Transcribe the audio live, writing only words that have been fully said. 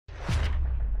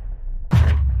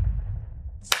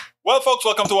Well, folks,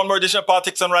 welcome to one more edition of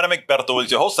Politics and Wannabe. Berto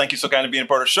is your host. Thank you so kindly for being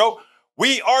part of the show.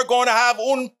 We are going to have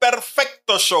un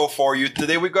perfecto show for you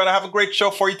today. We're going to have a great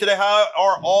show for you today. How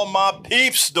are all my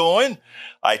peeps doing?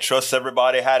 I trust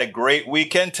everybody had a great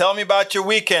weekend. Tell me about your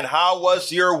weekend. How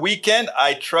was your weekend?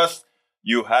 I trust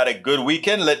you had a good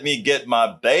weekend. Let me get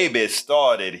my baby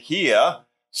started here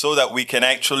so that we can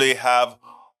actually have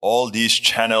all these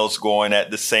channels going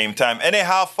at the same time.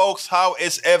 Anyhow, folks, how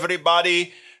is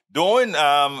everybody doing?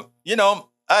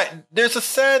 There's a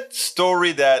sad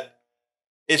story that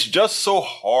it's just so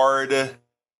hard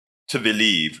to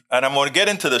believe. And I'm going to get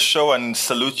into the show and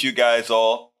salute you guys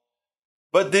all.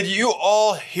 But did you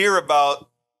all hear about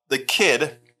the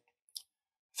kid?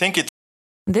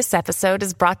 This episode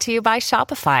is brought to you by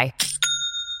Shopify.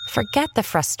 Forget the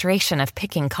frustration of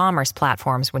picking commerce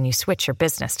platforms when you switch your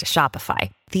business to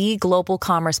Shopify, the global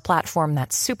commerce platform that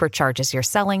supercharges your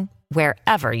selling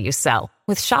wherever you sell.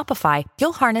 With Shopify,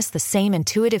 you'll harness the same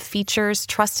intuitive features,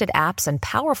 trusted apps, and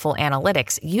powerful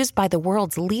analytics used by the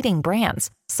world's leading brands.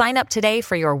 Sign up today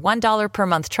for your $1 per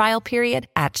month trial period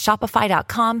at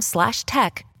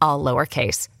shopify.com/tech, all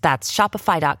lowercase. That's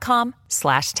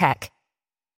shopify.com/tech.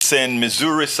 It's in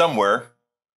Missouri somewhere,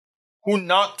 who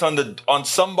knocked on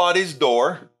somebody's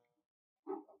door,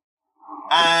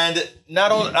 and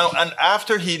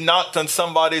after he knocked on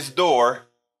somebody's door,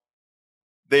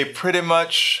 they pretty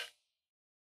much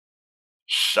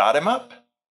shot him up.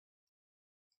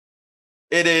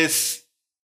 It is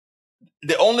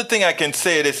the only thing I can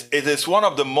say. It is one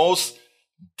of the most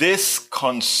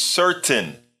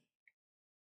disconcerting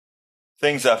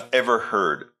things I've ever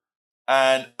heard,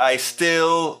 and I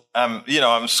still,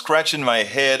 I'm scratching my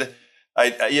head.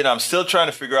 I'm still trying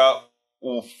to figure out.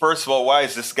 Well, first of all, why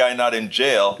is this guy not in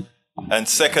jail? And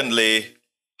secondly,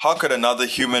 how could another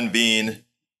human being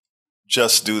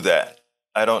just do that?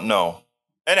 I don't know.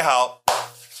 Anyhow,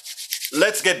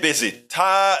 let's get busy.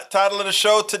 Title of the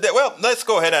show today. Well, let's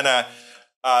go ahead and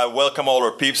welcome all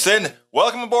our peeps in.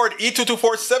 Welcome aboard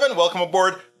E2247. Welcome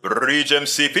aboard Bridge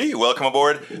MCP. Welcome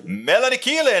aboard Melanie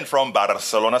Keelan from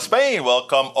Barcelona, Spain.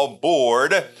 Welcome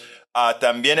aboard.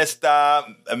 También está,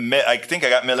 I think I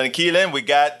got Melanie Keelan. We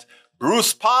got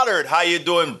Bruce Pollard. How you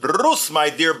doing, Bruce, my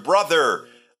dear brother?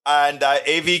 And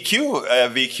AVQ,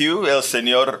 El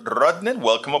Señor Rodnan,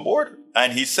 welcome aboard.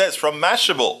 And he says from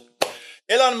Mashable,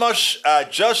 Elon Musk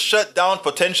just shut down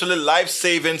potentially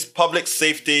life-saving public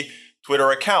safety Twitter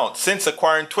account. Since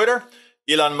acquiring Twitter,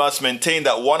 Elon Musk maintained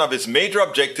that one of his major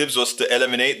objectives was to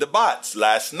eliminate the bots.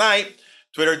 Last night,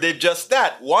 Twitter did just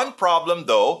that. One problem,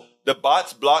 though, the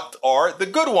bots blocked are the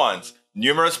good ones.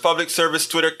 Numerous public service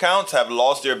Twitter accounts have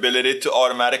lost their ability to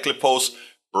automatically post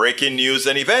breaking news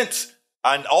and events.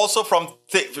 And also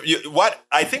what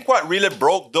really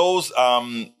broke those,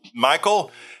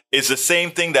 Michael, is the same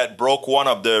thing that broke one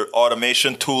of the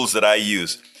automation tools that I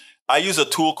use. I use a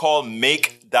tool called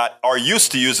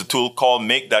used to use a tool called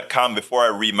Make.com before I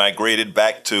remigrated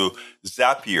back to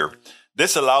Zapier.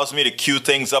 This allows me to queue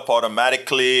things up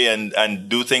automatically and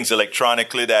do things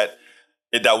electronically that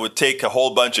would take a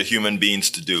whole bunch of human beings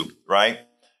to do, right?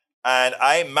 And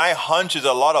my hunch is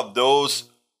a lot of those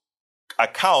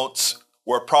accounts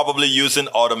were probably using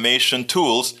automation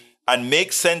tools, and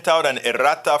Make sent out an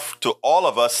errata to all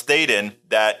of us stating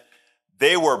that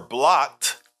they were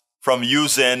blocked from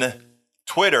using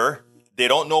Twitter. They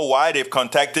don't know why. They've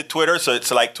contacted Twitter, so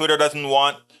it's like Twitter doesn't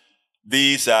want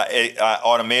these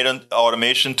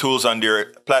automation tools on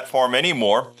their platform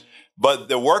anymore. But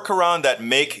the workaround that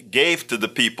Make gave to the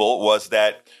people was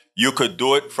that you could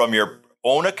do it from your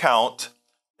own account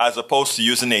as opposed to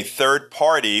using a third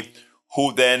party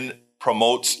who then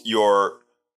promotes your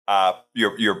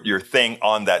thing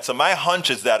on that. So my hunch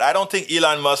is that I don't think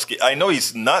Elon Musk, I know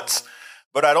he's nuts,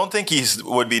 but I don't think he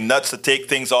would be nuts to take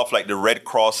things off like the Red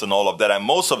Cross and all of that. And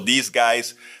most of these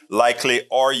guys likely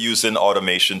are using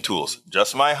automation tools.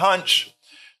 Just my hunch.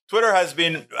 Twitter has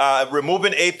been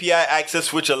removing API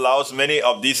access, which allows many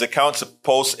of these accounts to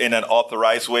post in an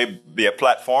authorized way via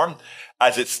platform.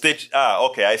 I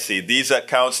see. These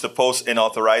accounts to post in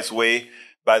authorized way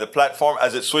by the platform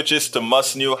as it switches to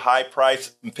Musk's new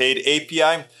high-price paid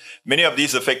API. Many of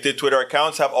these affected Twitter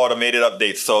accounts have automated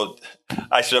updates. So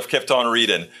I should have kept on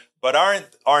reading. But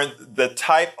aren't the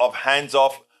type of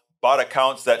hands-off bot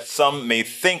accounts that some may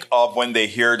think of when they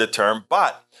hear the term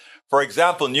bot? For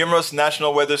example, numerous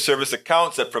National Weather Service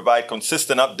accounts that provide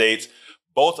consistent updates,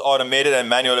 both automated and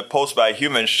manually posted by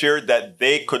humans, shared that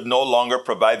they could no longer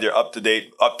provide their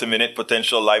up-to-date, up-to-minute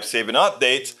potential life-saving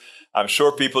updates. I'm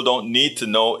sure people don't need to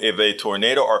know if a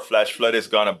tornado or flash flood is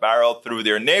going to barrel through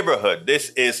their neighborhood.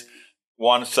 This is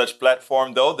one such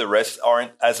platform, though. The rest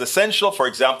aren't as essential. For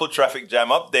example, traffic jam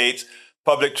updates,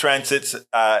 public transits,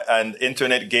 and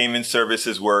internet gaming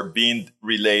services were being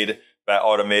relayed by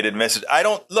automated message.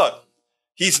 Look,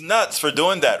 he's nuts for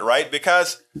doing that, right?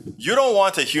 Because you don't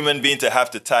want a human being to have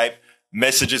to type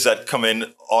messages that come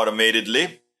in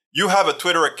automatically. You have a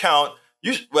Twitter account.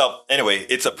 Anyway,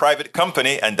 it's a private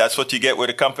company, and that's what you get with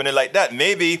a company like that.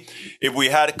 Maybe if we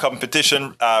had a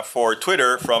competition for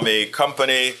Twitter from a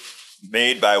company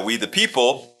made by we the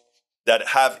people that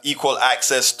have equal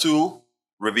access to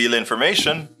reveal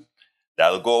information,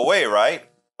 that'll go away, right?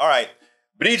 All right.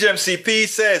 Bridge MCP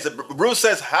says, Bruce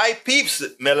says, hi peeps.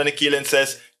 Melanie Keelan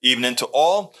says, evening to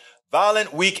all.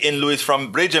 Violent week in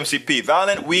from Bridge MCP.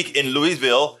 Violent week in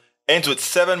Louisville ends with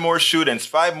 7 more shootings,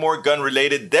 5 more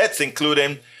gun-related deaths,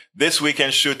 including this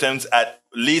weekend shootings. At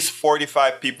least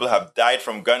 45 people have died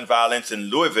from gun violence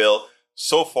in Louisville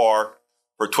so far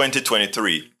for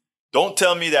 2023. Don't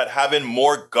tell me that having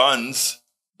more guns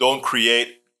don't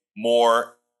create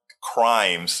more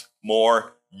crimes,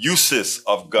 more uses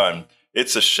of gun.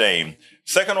 It's a shame.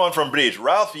 Second one from Bridge.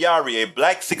 Ralph Yari, a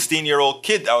black 16-year-old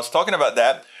kid, I was talking about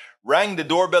that, rang the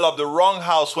doorbell of the wrong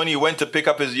house when he went to pick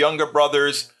up his younger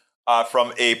brothers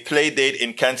from a play date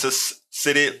in Kansas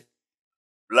City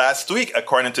last week,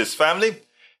 according to his family.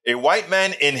 A white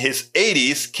man in his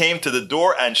 80s came to the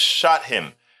door and shot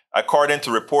him. According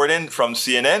to reporting from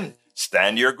CNN,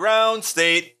 stand your ground,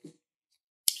 state.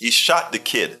 He shot the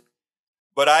kid.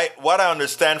 But what I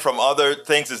understand from other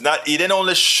things is not, he didn't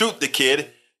only shoot the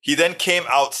kid, he then came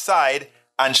outside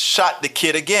and shot the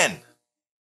kid again.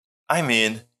 I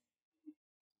mean,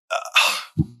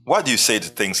 what do you say to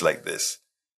things like this?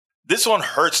 This one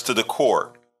hurts to the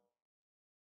core.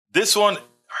 This one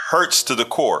hurts to the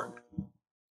core.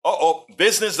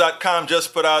 Business.com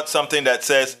just put out something that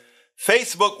says,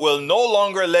 Facebook will no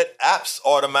longer let apps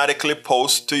automatically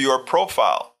post to your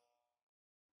profile.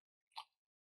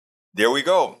 There we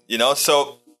go.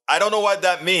 So I don't know what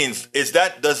that means. Does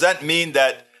that mean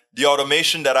that the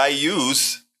automation that I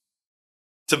use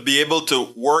to be able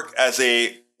to work as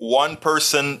a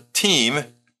one-person team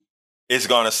is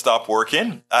going to stop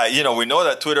working? We know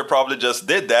that Twitter probably just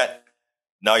did that.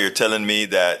 Now you're telling me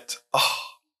that,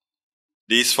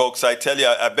 these folks, I tell you,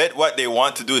 I bet what they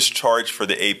want to do is charge for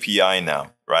the API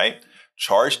now, right?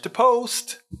 Charge to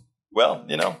post. Well,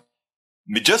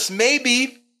 just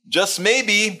maybe,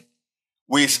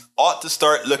 we ought to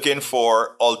start looking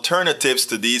for alternatives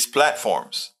to these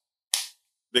platforms.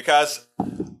 Because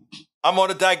I'm going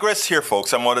to digress here,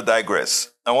 folks. I want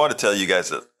to tell you guys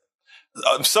that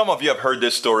some of you have heard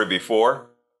this story before,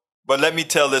 but let me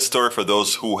tell this story for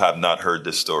those who have not heard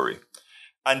this story.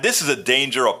 And this is a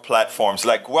danger of platforms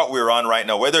like what we're on right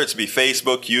now, whether it's be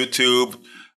Facebook, YouTube,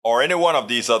 or any one of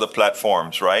these other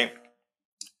platforms, right?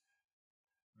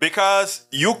 Because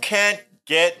you can't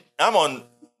get,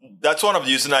 that's one of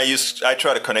the reasons I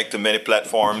try to connect to many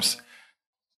platforms.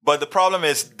 But the problem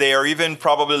is they are even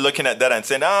probably looking at that and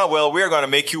saying, we're going to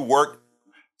make you work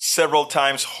several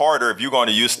times harder. If you're going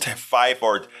to use 5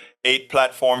 or 8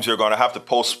 platforms, you're going to have to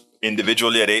post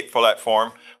individually at 8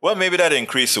 platform. Well, maybe that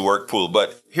increase the work pool,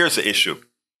 but here's the issue.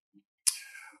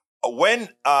 When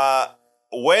I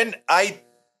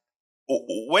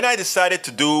decided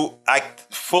to do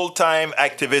full-time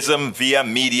activism via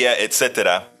media,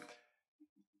 etc.,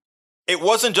 it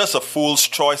wasn't just a fool's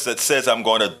choice that says I'm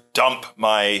going to dump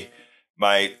my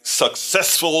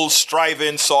successful,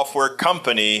 striving software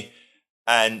company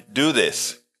and do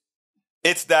this.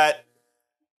 It's that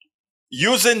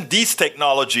using these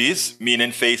technologies,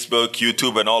 meaning Facebook,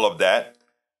 YouTube, and all of that,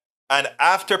 and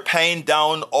after paying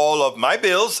down all of my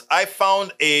bills, I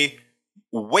found a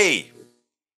way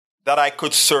that I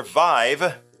could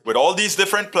survive with all these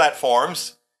different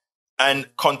platforms and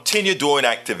continue doing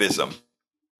activism.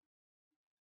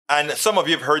 And some of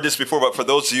you have heard this before, but for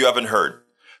those of you who haven't heard.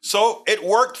 So it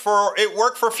worked for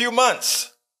a few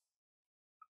months.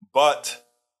 But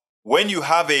when you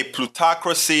have a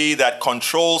plutocracy that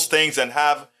controls things and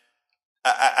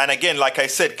again, like I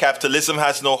said, capitalism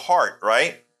has no heart,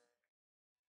 right?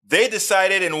 They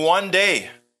decided in one day,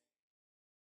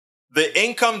 the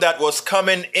income that was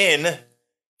coming in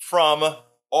from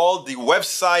all the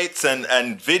websites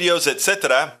and videos,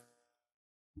 etc.,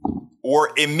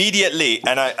 were immediately,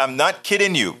 and I'm not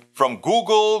kidding you, from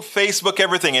Google, Facebook,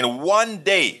 everything, in one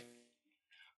day,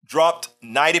 dropped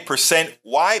 90%.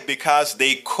 Why? Because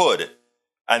they could.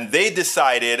 And they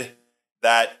decided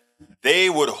that they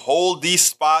would hold these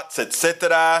spots,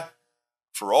 etc.,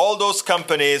 for all those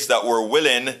companies that were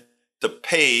willing to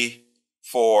pay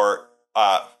for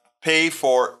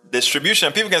distribution.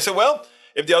 And people can say, well,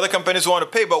 if the other companies want to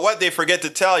pay. But what they forget to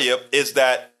tell you is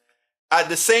that at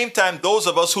the same time, those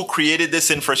of us who created this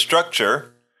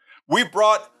infrastructure, we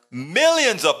brought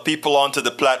millions of people onto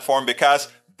the platform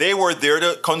because they were there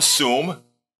to consume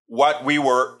what we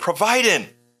were providing.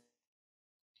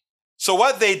 So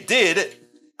what they did,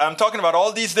 I'm talking about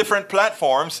all these different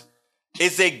platforms,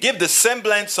 is they give the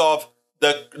semblance of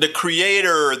the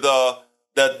creator,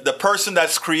 the person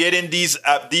that's creating these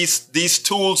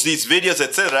tools, these videos,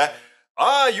 etc.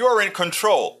 You're in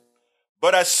control.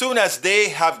 But as soon as they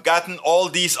have gotten all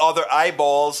these other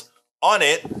eyeballs on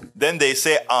it, then they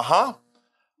say, all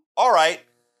right,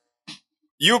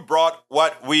 you brought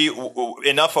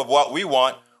enough of what we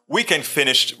want. We can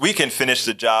finish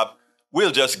the job.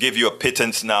 We'll just give you a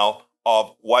pittance now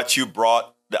of what you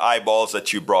brought, the eyeballs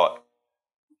that you brought.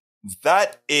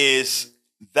 That is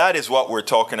what we're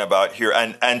talking about here.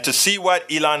 And to see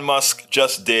what Elon Musk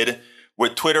just did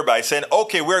with Twitter by saying,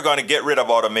 okay, we're going to get rid of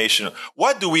automation.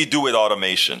 What do we do with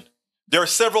automation? There are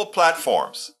several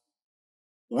platforms.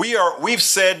 We've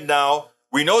said now,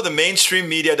 we know the mainstream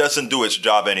media doesn't do its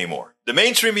job anymore. The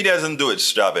mainstream media doesn't do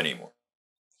its job anymore.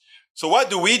 So what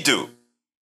do?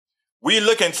 We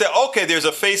look and say, okay, there's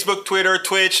a Facebook, Twitter,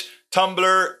 Twitch,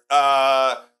 Tumblr,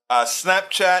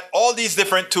 Snapchat, all these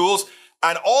different tools.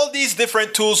 And all these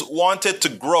different tools wanted to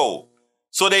grow.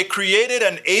 So they created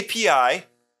an API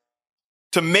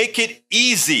to make it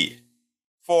easy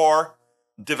for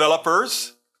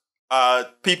developers,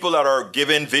 people that are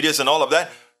given videos and all of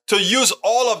that, to use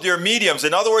all of their mediums.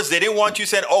 In other words, they didn't want you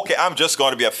saying, okay, I'm just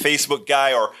going to be a Facebook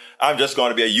guy or I'm just going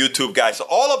to be a YouTube guy. So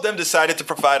all of them decided to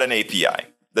provide an API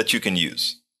that you can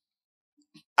use.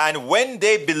 And when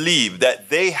they believe that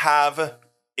they have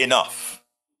enough,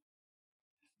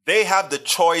 they have the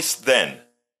choice then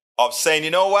of saying,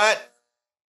 you know what?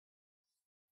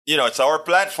 It's our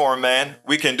platform, man.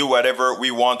 We can do whatever we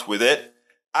want with it,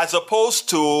 as opposed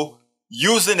to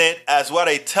using it as what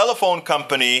a telephone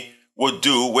company would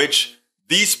do, which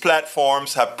these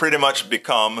platforms have pretty much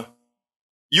become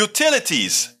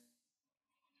utilities.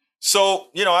 So,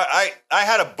 I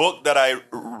had a book that I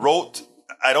wrote.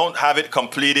 I don't have it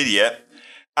completed yet.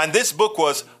 And this book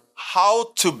was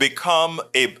how to become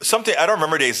something, I don't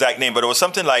remember the exact name, but it was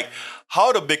something like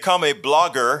how to become a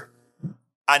blogger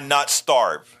and not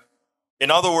starve. In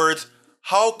other words,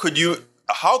 how could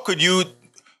you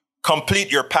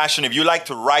complete your passion? If you like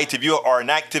to write, if you are an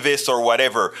activist or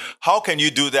whatever, how can you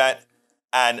do that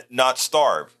and not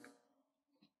starve?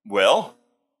 Well,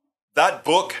 that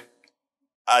book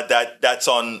that's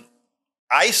on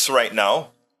ice right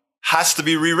now has to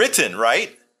be rewritten,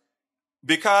 right?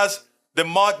 Because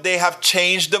they have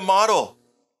changed the model.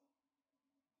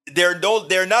 They're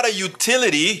not a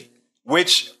utility,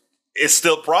 which is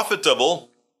still profitable.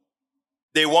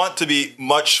 They want to be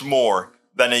much more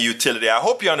than a utility. I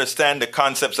hope you understand the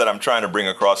concepts that I'm trying to bring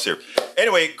across here.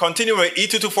 Anyway, continuing with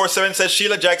E2247 says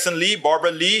Sheila Jackson Lee,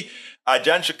 Barbara Lee,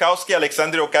 Jan Chukowski,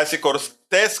 Alexandria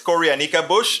Ocasio-Cortez, Corey Anika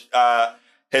Bush,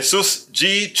 Jesus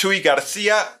G. Chuy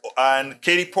Garcia, and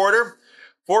Katie Porter.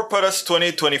 4 PUTUS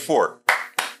 2024.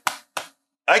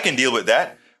 I can deal with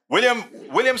that.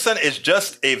 Williamson is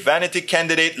just a vanity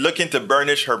candidate looking to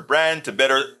burnish her brand to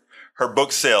better her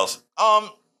book sales.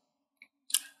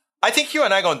 I think you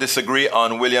and I are going to disagree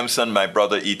on Williamson, my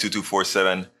brother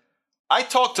E2247. I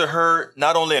talked to her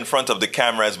not only in front of the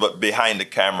cameras, but behind the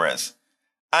cameras.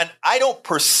 And I don't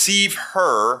perceive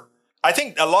her. I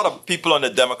think a lot of people on the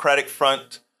Democratic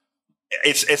front,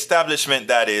 its establishment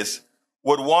that is,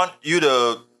 would want you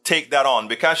to take that on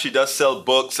because she does sell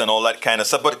books and all that kind of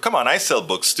stuff. But come on, I sell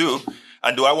books too.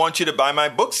 And do I want you to buy my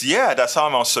books? Yeah, that's how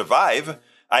I'm going to survive.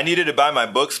 I needed to buy my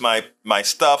books, my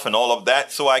stuff and all of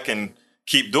that so I can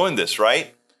keep doing this,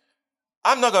 right?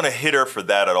 I'm not going to hit her for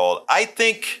that at all. I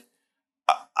think,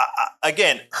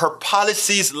 again, her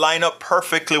policies line up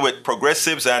perfectly with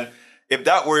progressives. And if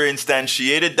that were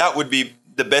instantiated, that would be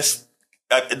the best,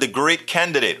 the great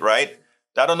candidate, right?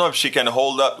 I don't know if she can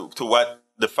hold up to what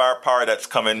the firepower that's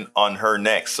coming on her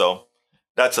next. So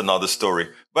that's another story.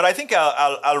 But I think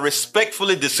I'll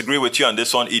respectfully disagree with you on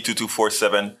this one,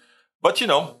 E2247. But,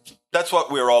 that's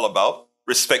what we're all about.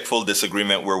 Respectful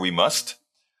disagreement where we must.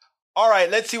 All right,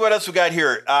 let's see what else we got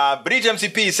here. Bridge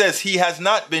MCP says he has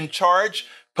not been charged.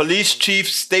 Police Chief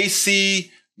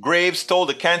Stacey Graves told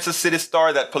the Kansas City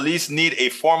Star that police need a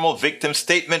formal victim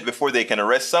statement before they can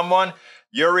arrest someone.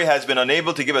 Yuri has been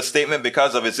unable to give a statement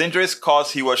because of his injuries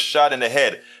caused he was shot in the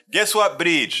head. Guess what,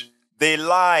 Bridge? They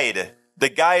lied. The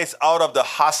guy is out of the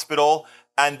hospital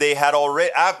and they had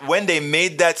already, when they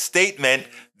made that statement,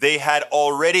 they had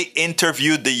already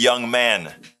interviewed the young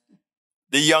man.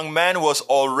 The young man was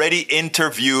already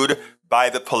interviewed by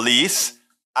the police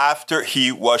after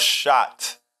he was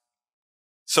shot.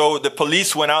 So the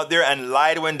police went out there and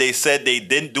lied when they said they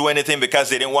didn't do anything because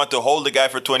they didn't want to hold the guy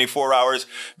for 24 hours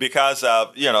because,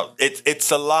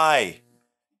 it's a lie.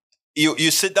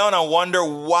 You sit down and wonder,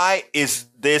 why is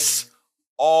this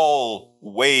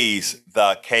always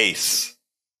the case?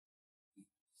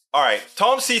 All right.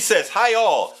 Tom C says, hi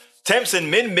all. Temps in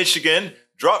mid-Michigan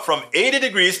dropped from 80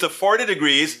 degrees to 40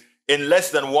 degrees in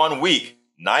less than 1 week.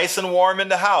 Nice and warm in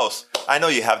the house. I know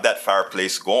you have that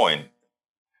fireplace going.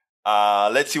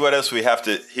 Let's see what else we have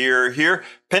to hear here.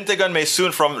 Pentagon may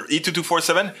soon, from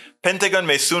E2247, Pentagon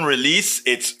may soon release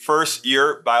its first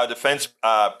year biodefense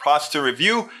posture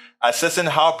review, assessing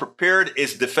how prepared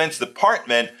is Defense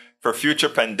Department for future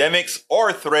pandemics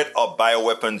or threat of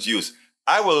bioweapons use.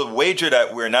 I will wager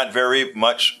that we're not very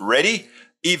much ready.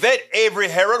 Yvette Avery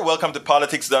Herald, welcome to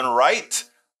Politics Done Right.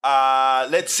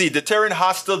 Let's see. Deterrent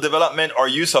hostile development or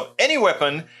use of any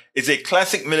weapon is a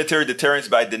classic military deterrence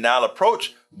by denial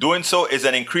approach. Doing so is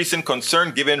an increasing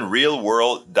concern given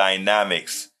real-world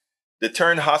dynamics.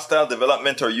 Deterrent hostile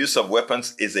development or use of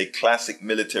weapons is a classic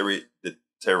military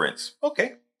deterrence.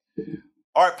 Okay.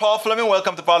 All right, Paul Fleming,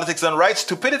 welcome to Politics Done Right.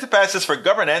 Stupidity passes for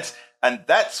governance, and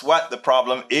that's what the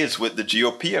problem is with the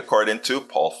GOP, according to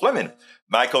Paul Fleming.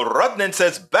 Michael Rudnan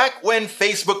says, back when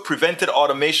Facebook prevented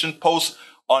automation posts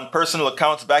on personal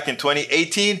accounts back in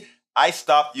 2018, I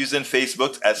stopped using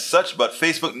Facebook as such, but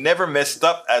Facebook never messed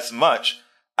up as much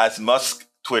as Musk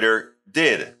Twitter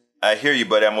did. I hear you,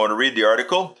 but I'm going to read the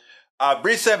article.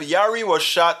 Brisev Yari was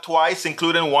shot twice,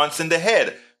 including once in the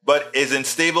head, but is in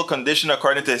stable condition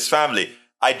according to his family.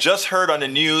 I just heard on the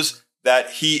news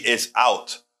that he is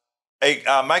out.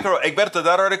 Michael Egberto,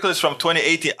 that article is from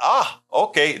 2018.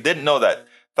 Okay, didn't know that.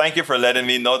 Thank you for letting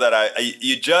me know that.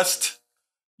 You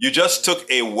just took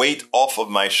a weight off of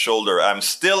my shoulder. I'm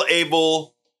still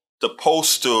able to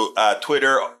post to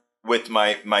Twitter with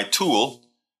my tool,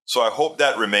 so I hope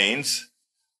that remains.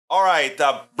 All right,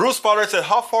 Bruce Pollard said,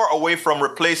 how far away from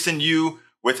replacing you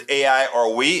with AI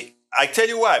are we? I tell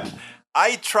you what,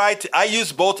 I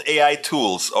use both AI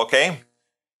tools, okay?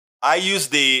 I use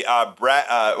the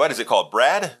what is it called?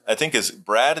 Brad? I think it's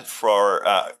Brad for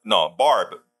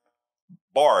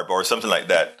Barb or something like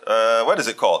that. What is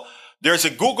it called? There's a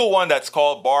Google one that's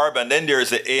called Barb, and then there's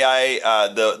the AI,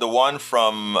 the one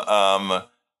from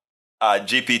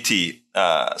GPT,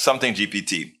 something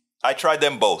GPT. I tried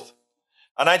them both,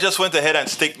 and I just went ahead and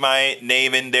stick my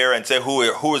name in there and say who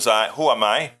am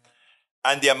I,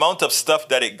 and the amount of stuff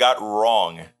that it got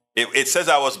wrong. It says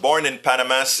I was born in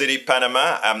Panama City,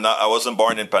 Panama. I wasn't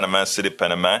born in Panama City,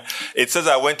 Panama. It says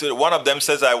one of them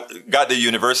says I got the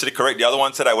university correct. The other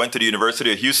one said I went to the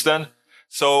University of Houston.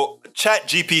 So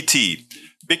ChatGPT,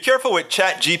 be careful with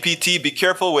ChatGPT. Be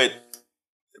careful with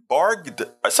Barg,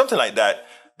 something like that.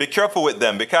 Be careful with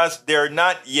them because they're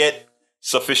not yet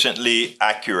sufficiently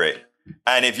accurate.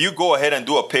 And if you go ahead and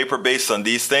do a paper based on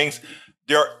these things,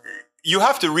 you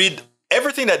have to read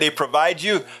everything that they provide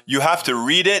you. You have to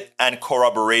read it and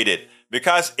corroborate it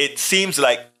because it seems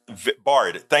like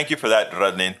Bard. Thank you for that,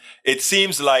 Radlin. It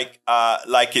seems like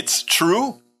it's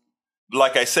true.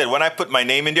 Like I said, when I put my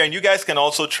name in there, and you guys can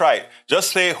also try it,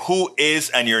 just say who is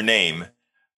and your name.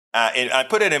 And I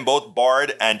put it in both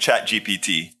Bard and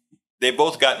ChatGPT. They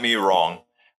both got me wrong.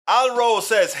 Al Rose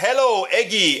says, hello,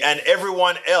 Eggy and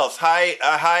everyone else.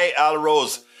 Hi, Al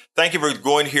Rose. Thank you for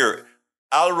going here.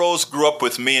 Al Rose grew up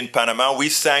with me in Panama. We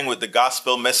sang with the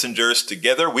Gospel Messengers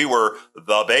together. We were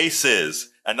the Bases.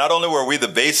 And not only were we the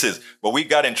Bases, but we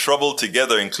got in trouble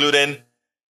together, including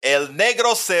El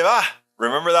Negro Se Va.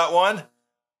 Remember that one?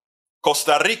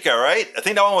 Costa Rica, right? I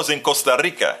think that one was in Costa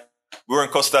Rica. We were in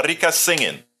Costa Rica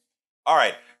singing. All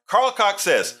right. Carl Cox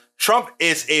says, Trump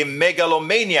is a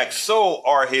megalomaniac. So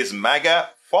are his MAGA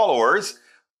followers.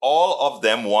 All of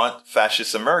them want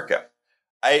fascist America.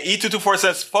 E224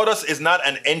 says, POTUS is not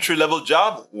an entry-level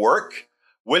job. Work.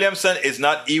 Williamson is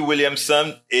not E.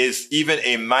 Williamson, is even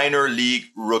a minor league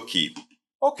rookie.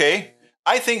 Okay.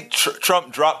 I think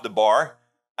Trump dropped the bar.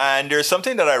 And there's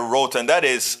something that I wrote, and that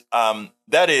is,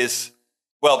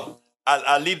 well,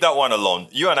 I'll leave that one alone.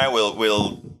 You and I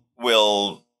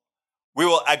will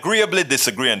agreeably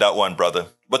disagree on that one, brother.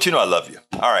 But you know I love you.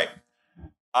 All right.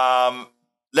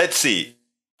 Let's see.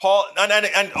 Paul,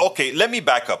 and okay, let me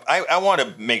back up. I want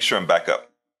to make sure I'm back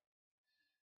up.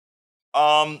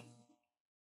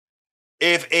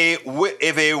 If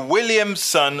a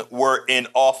Williamson were in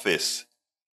office,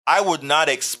 I would not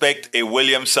expect a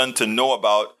Williamson to know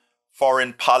about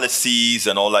foreign policies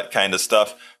and all that kind of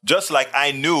stuff. Just like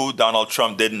I knew Donald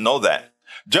Trump didn't know that.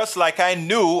 Just like I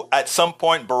knew at some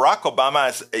point Barack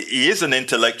Obama, he is an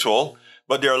intellectual,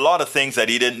 but there are a lot of things that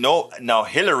he didn't know. Now,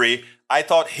 Hillary, I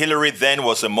thought Hillary then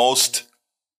was the most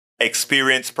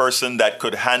experienced person that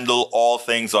could handle all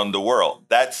things on the world.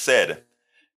 That said,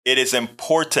 it is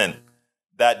important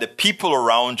that the people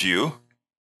around you,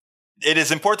 it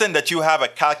is important that you have a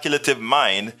calculative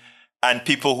mind and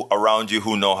people around you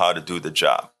who know how to do the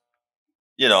job.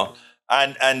 You know,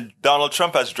 and Donald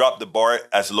Trump has dropped the bar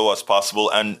as low as possible,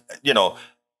 and you know,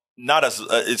 not as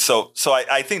so.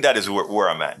 I think that is where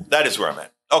I'm at. That is where I'm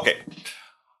at. Okay.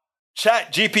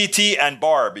 Chat GPT and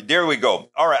Barb. There we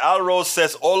go. All right. Al Rose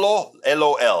says Olo,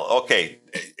 LOL. Okay.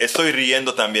 Estoy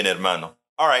riendo también, hermano.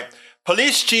 All right.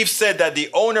 Police chief said that the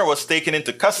owner was taken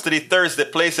into custody Thursday,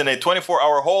 placed in a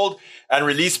 24-hour hold and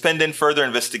released pending further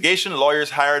investigation.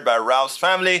 Lawyers hired by Ralph's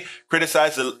family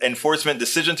criticized the enforcement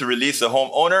decision to release the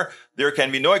homeowner. There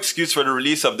can be no excuse for the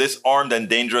release of this armed and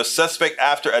dangerous suspect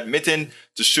after admitting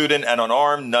to shooting an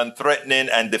unarmed, non-threatening,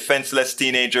 and defenseless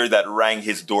teenager that rang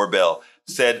his doorbell,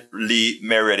 said Lee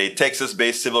Merritt, a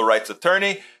Texas-based civil rights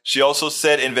attorney. She also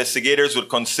said investigators would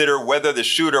consider whether the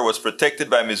shooter was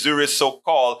protected by Missouri's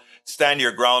so-called stand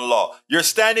your ground law. You're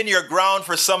standing your ground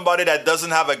for somebody that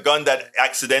doesn't have a gun that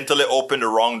accidentally opened the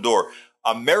wrong door.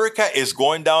 America is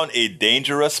going down a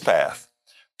dangerous path.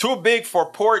 Too big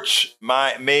for porch,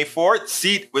 my May 4th.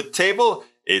 Seat with table,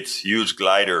 it's huge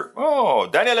glider. Oh,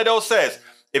 Daniel Edo says,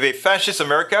 if a fascist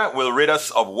America will rid us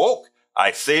of woke,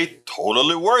 I say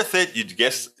totally worth it. You'd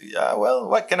guess, yeah, well,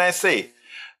 what can I say?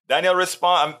 Michael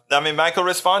respond.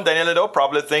 Daniel Edo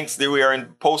probably thinks that we are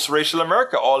in post-racial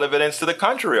America. All evidence to the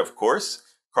contrary, of course.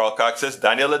 Carl Cox says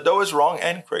Daniel Edo is wrong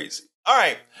and crazy. All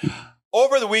right.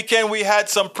 Over the weekend, we had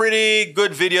some pretty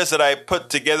good videos that I put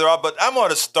together, but I'm going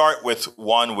to start with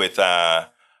one with El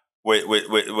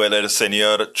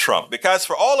Senor Trump. Because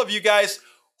for all of you guys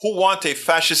who want a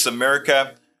fascist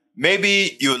America,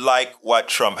 maybe you like what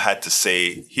Trump had to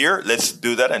say here. Let's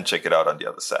do that and check it out on the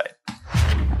other side.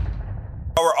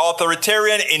 Our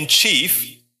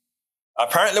authoritarian-in-chief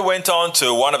apparently went on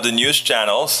to one of the news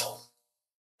channels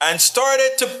and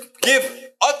started to give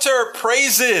utter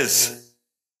praises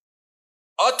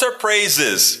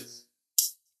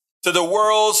to the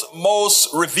world's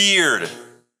most revered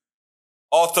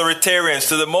authoritarians,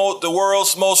 to the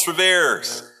world's most revered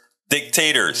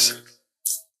dictators.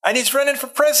 And he's running for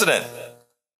president.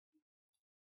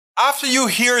 After you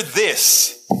hear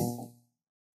this,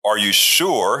 are you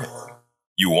sure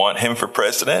you want him for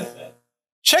president?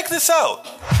 Check this out.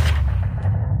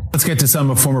 Let's get to some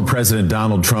of former President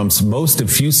Donald Trump's most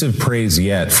effusive praise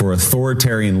yet for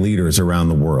authoritarian leaders around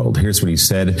the world. Here's what he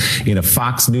said in a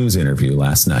Fox News interview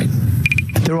last night.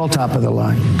 They're all top of the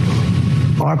line.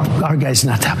 Our guy's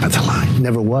not top of the line.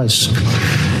 Never was.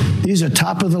 These are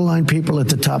top of the line people at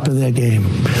the top of their game.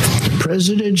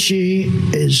 President Xi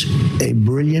is a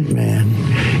brilliant man.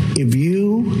 If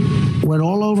you went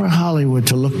all over Hollywood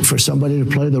to look for somebody to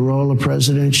play the role of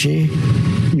President Xi,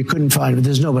 you couldn't find it.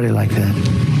 There's nobody like that.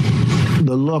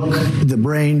 The look, the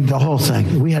brain, the whole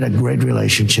thing. We had a great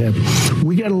relationship.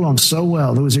 We got along so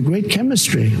well. There was a great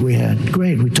chemistry we had.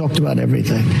 Great. We talked about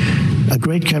everything. A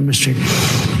great chemistry.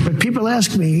 But people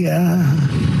ask me,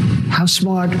 how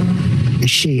smart is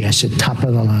she? I said, top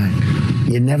of the line.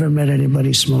 You never met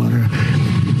anybody smarter.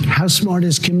 How smart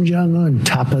is Kim Jong-un?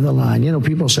 Top of the line. You know,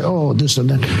 people say, oh, this and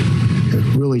that. They're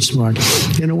really smart.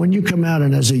 You know, when you come out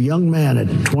and as a young man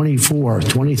at 24,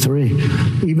 23,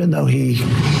 even though he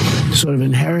sort of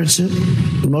inherits it,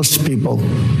 most people,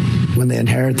 when they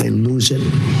inherit, they lose it.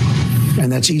 And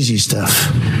that's easy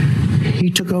stuff. He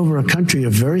took over a country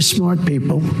of very smart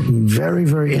people, very,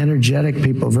 very energetic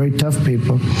people, very tough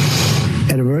people,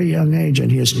 at a very young age,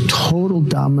 and he has total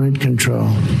dominant control.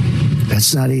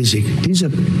 That's not easy. These are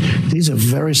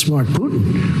very smart. Putin,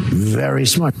 very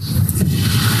smart.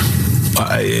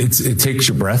 It takes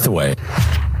your breath away.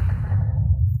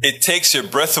 It takes your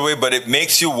breath away, but it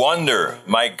makes you wonder,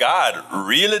 my God,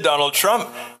 really, Donald Trump?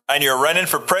 And you're running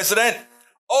for president?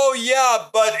 Oh, yeah,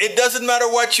 but it doesn't matter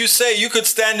what you say. You could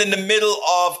stand in the middle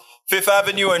of Fifth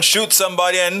Avenue and shoot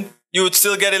somebody and you would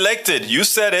still get elected. You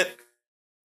said it.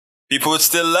 People would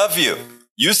still love you.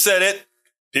 You said it.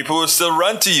 People would still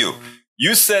run to you.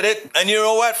 You said it. And you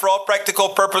know what? For all practical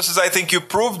purposes, I think you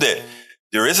proved it.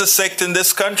 There is a sect in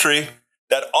this country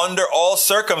that under all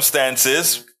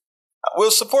circumstances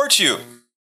will support you.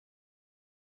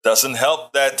 Doesn't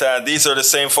help that these are the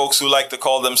same folks who like to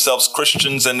call themselves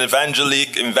Christians and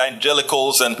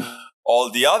evangelicals and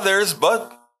all the others.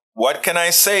 But what can I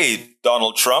say,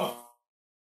 Donald Trump?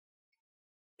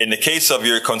 In the case of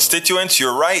your constituents,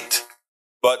 you're right.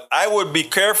 But I would be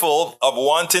careful of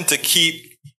wanting to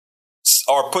keep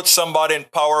or put somebody in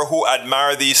power who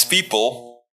admire these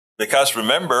people. Because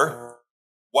remember,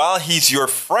 while he's your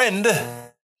friend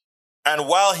and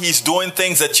while he's doing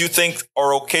things that you think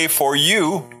are okay for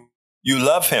you, you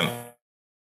love him.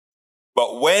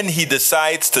 But when he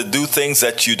decides to do things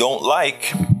that you don't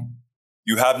like,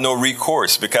 you have no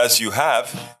recourse because you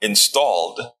have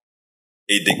installed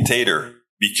a dictator.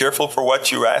 Be careful for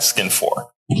what you're asking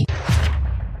for.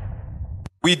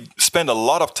 We spend a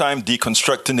lot of time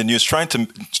deconstructing the news, trying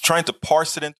to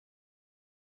parse it in.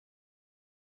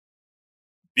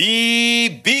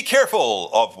 Be careful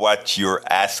of what you're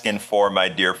asking for, my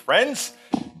dear friends.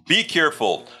 Be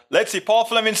careful. Let's see. Paul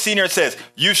Fleming Sr. says,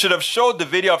 you should have showed the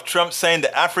video of Trump saying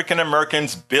the African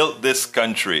Americans built this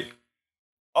country.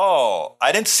 Oh,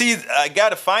 I didn't see. I got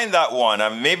to find that one. I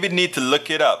maybe need to look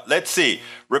it up. Let's see.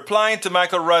 Replying to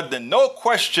Michael Rudden, no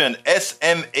question,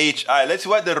 SMHI. Let's see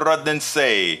what did Rudden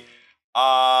say.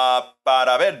 Para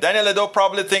ver, Daniel Ledo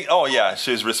probably think, oh yeah,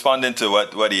 she's responding to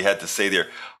what he had to say there.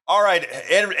 All right.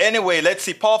 Anyway, let's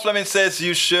see. Paul Fleming says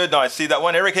you should. No, I see that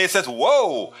one. Eric Hayes says,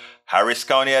 whoa. Harris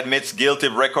County admits guilty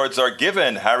if records are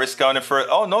given. Harris County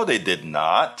oh, no, they did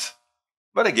not.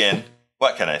 But again,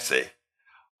 what can I say?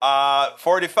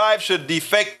 45 should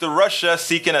defect to Russia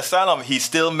seeking asylum. He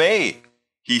still may.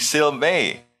 He still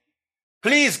may.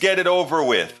 Please get it over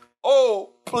with. Oh,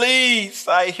 please.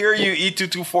 I hear you,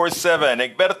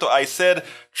 E2247. Egberto, I said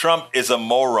Trump is a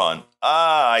moron.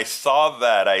 I saw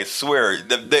that. I swear.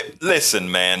 Listen,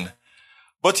 man.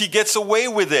 But he gets away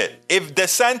with it. If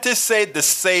DeSantis said the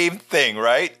same thing,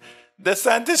 right?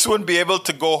 DeSantis wouldn't be able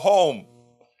to go home.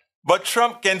 But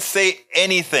Trump can say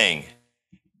anything.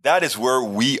 That is where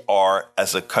we are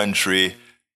as a country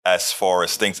as far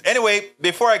as things. Anyway,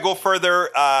 before I go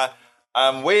further,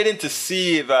 I'm waiting to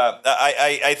see if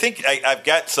I think I've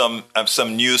got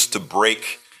some news to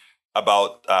break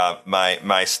about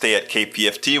my stay at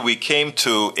KPFT. We came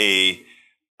to a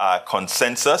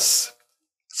consensus.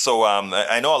 So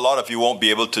I know a lot of you won't be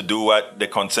able to do what the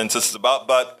consensus is about,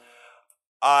 but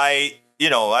I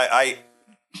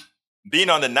being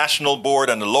on the national board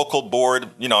and the local board,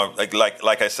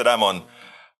 like I said, I'm on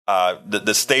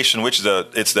the station, which is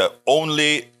it's the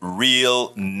only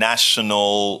real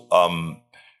national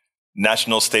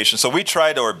station. So we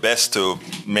tried our best to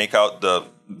make out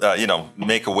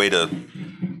make a way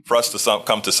for us to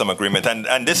come to some agreement,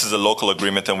 and this is a local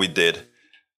agreement, and we did.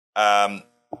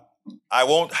 I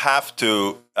won't have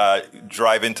to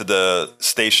drive into the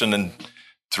station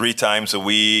 3 times a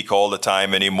week all the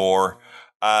time anymore.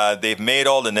 They've made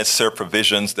all the necessary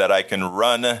provisions that I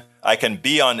can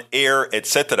be on air,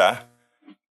 etc.,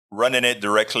 running it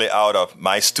directly out of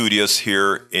my studios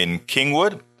here in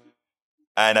Kingwood.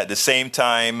 And at the same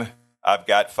time, I've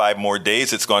got 5 more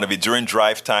days. It's going to be during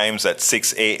drive times at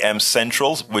 6 a.m.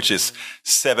 Central, which is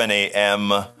 7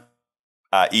 a.m.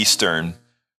 Eastern.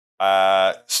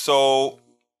 So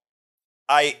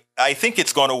I think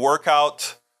it's going to work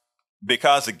out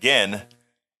because, again,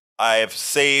 I have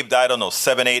saved,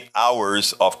 7-8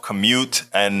 hours of commute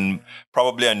and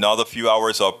probably another few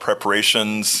hours of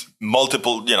preparations,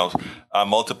 multiple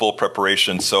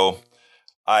preparations. So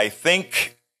I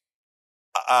think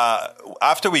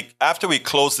after we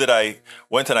closed it, I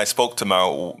went and I spoke to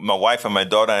my wife and my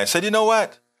daughter, and I said, you know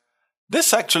what?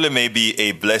 This actually may be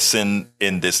a blessing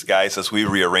in disguise as we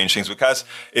rearrange things, because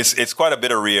it's quite a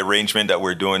bit of rearrangement that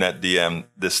we're doing at the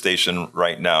station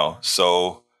right now.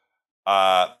 So,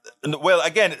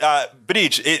 again,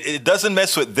 Bridge, it doesn't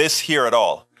mess with this here at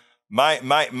all.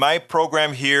 My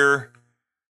program here,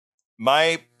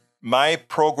 my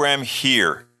program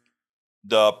here,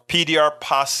 the PDR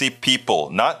Posse people,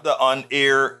 not the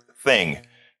on-air thing.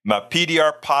 My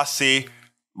PDR Posse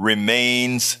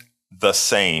remains the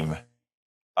same.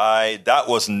 That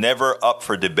was never up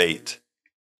for debate.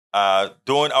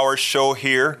 Doing our show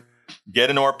here,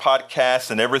 getting our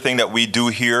podcast and everything that we do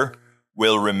here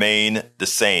will remain the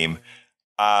same.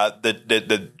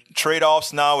 The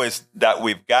trade-offs now is that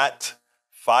we've got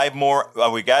 5 more,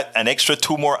 we got an extra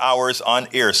 2 more hours on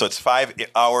air. So it's 5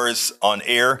 hours on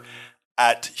air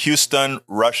at Houston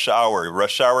rush hour.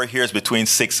 Rush hour here is between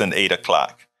 6 and 8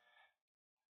 o'clock.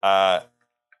 Yeah,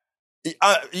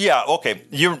 okay.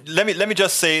 Let me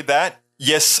just say that.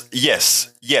 Yes.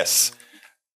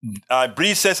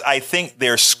 Bree says, I think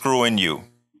they're screwing you.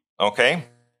 Okay?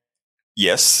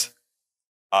 Yes.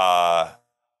 I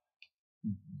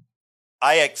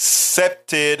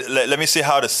accepted, let me see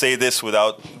how to say this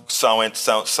without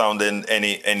sounding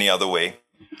any other way.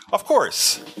 Of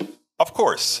course.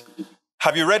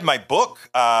 Have you read my book,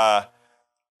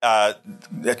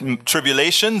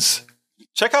 Tribulations?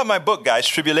 check out my book, guys,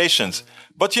 Tribulations.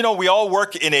 But, you know, we all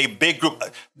work in a big group.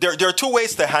 There are two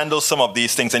ways to handle some of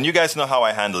these things, and you guys know how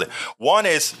I handle it. One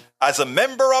is, as a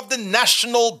member of the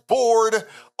national board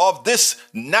of this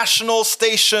national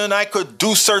station, I could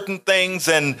do certain things,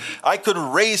 and I could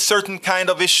raise certain kind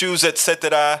of issues,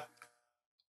 etc.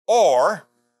 Or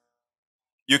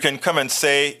you can come and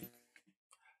say,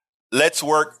 let's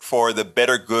work for the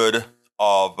better good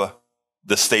of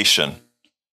the station.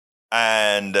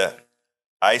 And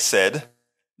I said,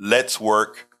 let's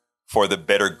work for the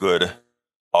better good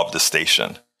of the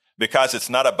station. Because it's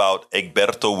not about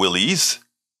Egberto Willies.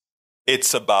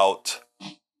 It's about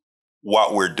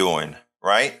what we're doing,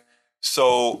 right?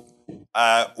 So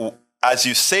as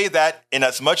you say that, in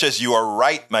as much as you are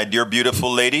right, my dear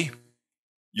beautiful lady,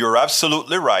 you're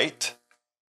absolutely right.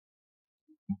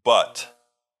 But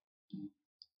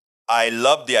I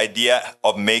love the idea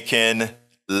of making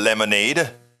lemonade.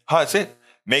 How is it?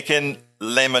 Making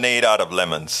lemonade out of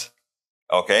lemons.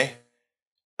 Okay?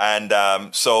 And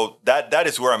so that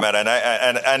is where I'm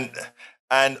at.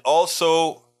 And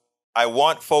also, I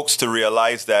want folks to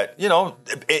realize that, you know,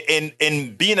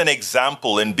 in being an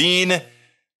example, in being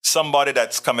somebody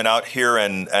that's coming out here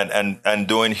and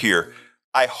doing here,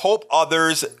 I hope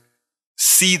others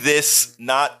see this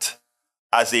not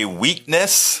as a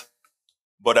weakness,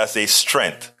 but as a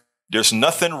strength. There's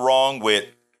nothing wrong with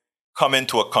coming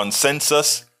to a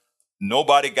consensus.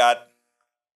 Nobody got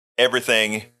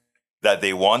everything that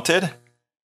they wanted.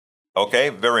 Okay,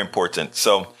 very important.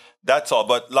 So that's all.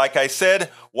 But like I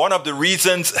said, one of the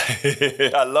reasons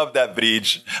I love that,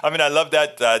 Bridge. I mean, I love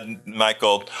that,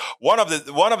 Michael. One of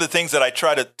the things that I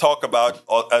try to talk about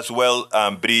as well,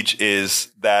 Bridge,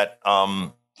 is that,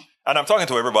 and I'm talking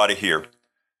to everybody here,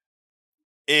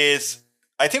 is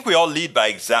I think we all lead by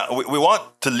example. We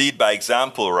want to lead by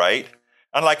example, right?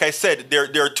 And like I said,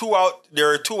 there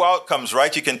are two outcomes,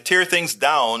 right? You can tear things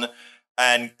down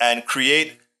and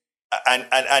create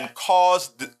and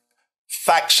cause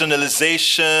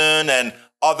factionalization and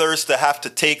others to have to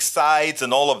take sides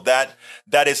and all of that.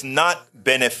 That is not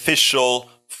beneficial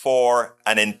for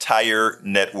an entire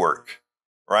network,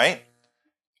 right?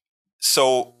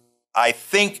 So I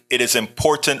think it is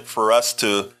important for us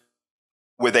to,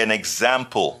 with an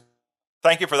example.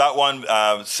 Thank you for that one,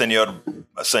 Senor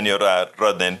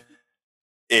Rodden.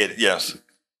 Yes,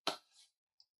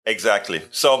 exactly.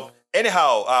 So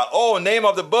anyhow, name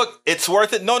of the book. It's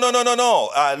worth it. No.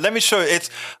 Let me show you.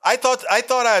 I thought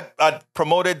I'd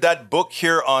promoted that book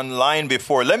here online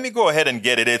before. Let me go ahead and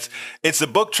get it. It's the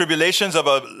book Tribulations of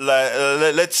a.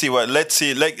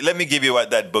 Let me give you what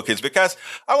that book is, because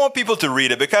I want people to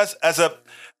read it, because as a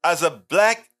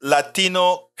Black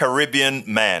Latino Caribbean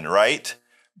man, right?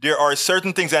 There are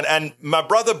certain things, and my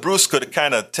brother Bruce could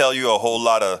kind of tell you a whole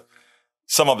lot of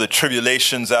some of the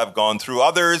tribulations I've gone through.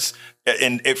 Others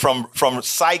from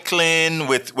cycling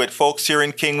with folks here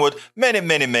in Kingwood,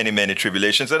 many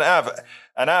tribulations, and I've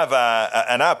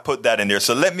put that in there.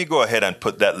 So let me go ahead and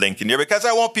put that link in here, because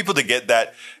I want people to get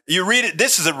that. You read it.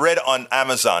 This is read on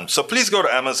Amazon, so please go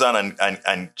to Amazon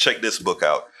and check this book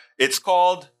out. It's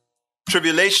called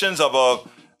Tribulations of a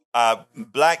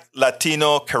Black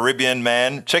Latino Caribbean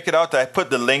Man. Check it out. I put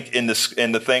the link in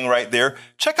the thing right there.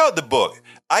 Check out the book.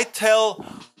 I tell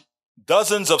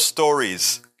dozens of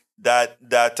stories that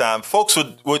folks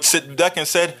would sit back and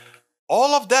said,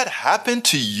 all of that happened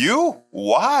to you?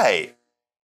 Why?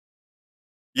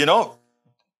 You know,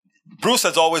 Bruce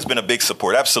has always been a big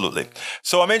support. Absolutely.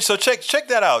 So check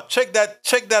that out. Check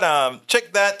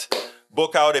that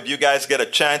book out if you guys get a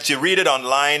chance. You read it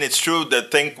online. It's true, the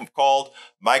thing called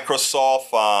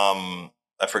Microsoft, I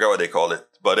forgot what they call it,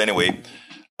 but anyway,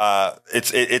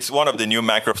 it's one of the new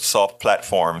Microsoft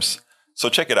platforms. So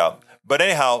check it out. But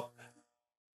anyhow,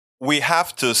 we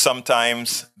have to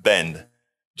sometimes bend,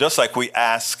 just like we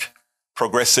ask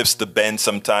progressives to bend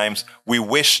sometimes. We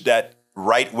wish that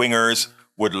right-wingers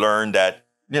would learn that,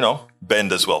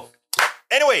 bend as well.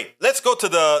 Anyway, let's go to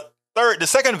the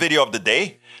second video of the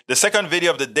day. The second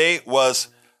video of the day was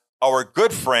our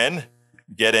good friend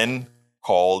getting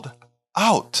called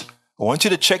out. I want you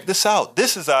to check this out.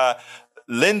 This is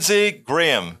Lindsey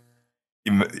Graham.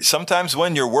 Sometimes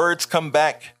when your words come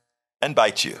back and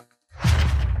bite you.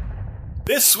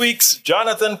 This week's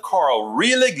Jonathan Karl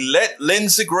really let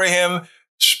Lindsey Graham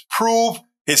prove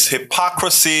his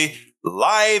hypocrisy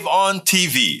live on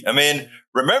TV. I mean,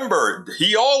 remember,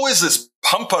 he always is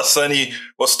pompous, and he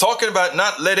was talking about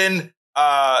not letting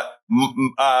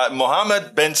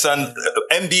Mohammed bin Salman,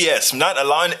 MBS, not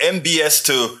allowing MBS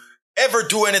to ever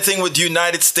do anything with the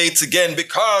United States again,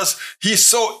 because he's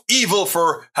so evil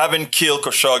for having killed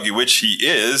Khashoggi, which he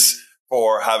is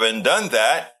for having done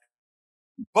that.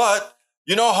 But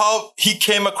you know how he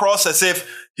came across as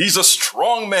if he's a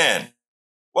strong man.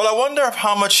 Well, I wonder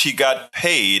how much he got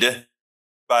paid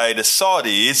by the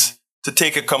Saudis to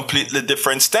take a completely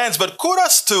different stance. But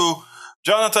kudos to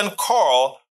Jonathan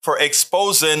Karl for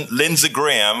exposing Lindsey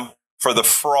Graham for the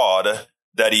fraud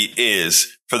that he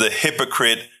is, for the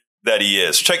hypocrite that he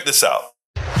is. Check this out.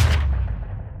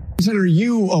 Senator,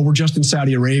 you were just in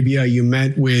Saudi Arabia. You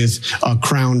met with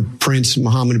Crown Prince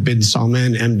Mohammed bin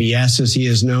Salman, MBS, as he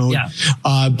is known. Yeah.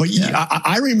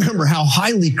 I remember how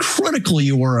highly critical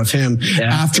you were of him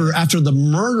after the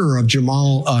murder of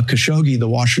Jamal Khashoggi, the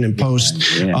Washington Post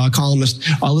columnist.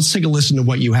 Let's take a listen to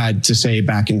what you had to say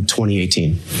back in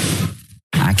 2018.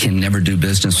 I can never do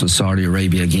business with Saudi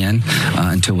Arabia again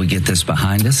until we get this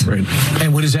behind us. Right.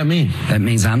 And what does that mean? That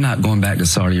means I'm not going back to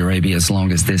Saudi Arabia as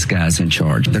long as this guy's in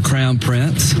charge. The Crown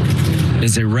Prince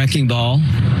is a wrecking ball.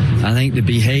 I think the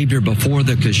behavior before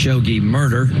the Khashoggi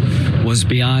murder was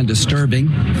beyond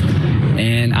disturbing,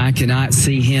 and I cannot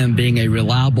see him being a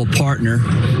reliable partner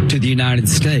to the United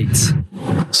States.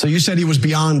 So you said he was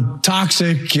beyond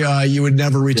toxic. You would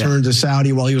never return to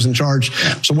Saudi while he was in charge.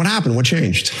 So what happened? What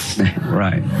changed?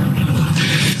 Right.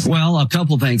 Well, a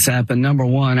couple things happened. Number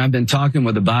one, I've been talking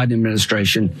with the Biden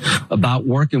administration about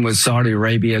working with Saudi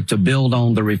Arabia to build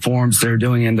on the reforms they're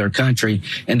doing in their country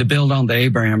and to build on the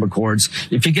Abraham Accords.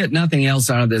 If you get nothing else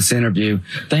out of this interview,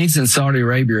 things in Saudi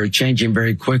Arabia are changing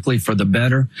very quickly for the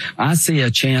better. I see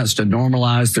a chance to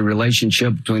normalize the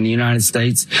relationship between the United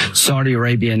States, Saudi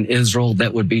Arabia, and Israel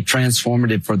that would be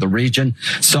transformative for the region.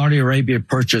 Saudi Arabia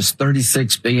purchased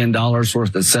 $36 billion worth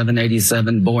of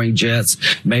 787 Boeing jets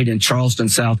made in Charleston,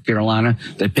 South Carolina.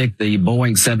 They picked the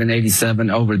Boeing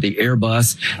 787 over the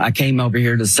Airbus. I came over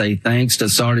here to say thanks to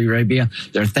Saudi Arabia.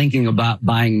 They're thinking about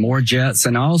buying more jets.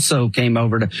 And I also came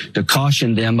over to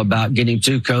caution them about getting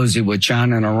too cozy with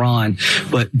China and Iran.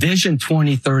 But Vision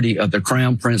 2030 of the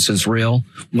Crown Prince is real.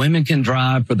 Women can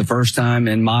drive for the first time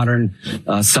in modern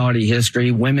Saudi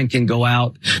history. Women can go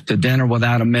out to dinner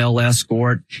without a male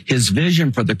escort. His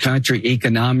vision for the country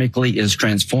economically is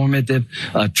transformative.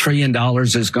 $1 trillion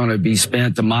is going to be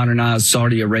spent to modernize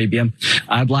Saudi Arabia.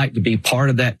 I'd like to be part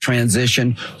of that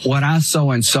transition. What I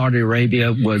saw in Saudi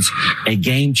Arabia was a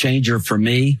game changer for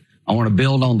me. I want to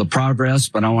build on the progress,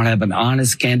 but I want to have an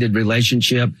honest, candid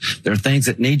relationship. There are things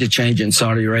that need to change in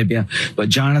Saudi Arabia. But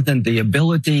Jonathan, the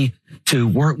ability to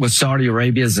work with Saudi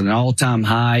Arabia is at an all-time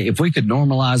high. If we could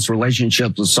normalize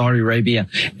relationships with Saudi Arabia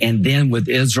and then with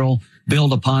Israel,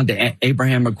 build upon the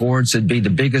Abraham Accords, it'd be the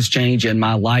biggest change in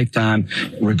my lifetime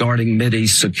regarding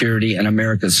Mideast security and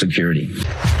America's security.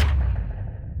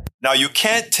 Now, you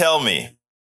can't tell me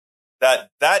that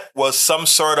was some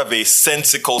sort of a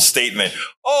sensical statement.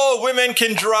 Oh, women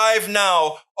can drive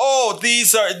now. Oh,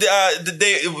 these are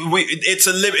it's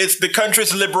the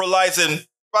country's liberalizing.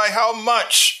 By how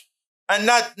much? And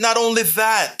not only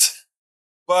that,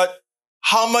 but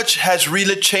how much has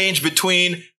really changed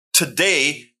between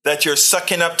today that you're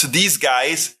sucking up to these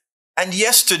guys and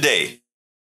yesterday?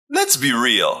 Let's be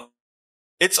real.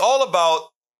 It's all about,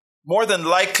 more than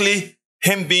likely,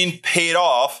 him being paid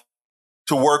off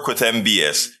to work with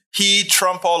MBS. He,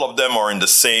 Trump, all of them are in the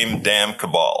same damn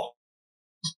cabal.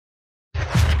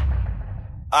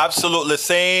 Absolutely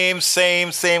same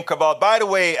cabal. By the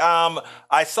way,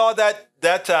 I saw that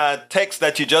text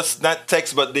that you just, not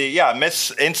text, but the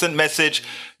instant message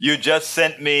you just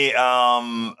sent me.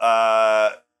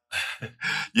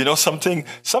 You know something?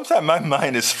 Sometimes my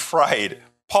mind is fried.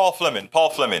 Paul Fleming.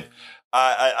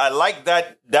 I like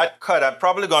that cut. I'm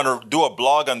probably going to do a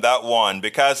blog on that one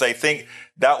because I think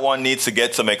that one needs to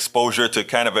get some exposure to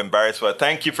kind of embarrass. But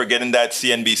thank you for getting that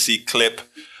CNBC clip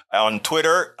on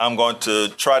Twitter. I'm going to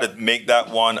try to make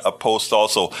that one a post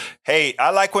also. Hey,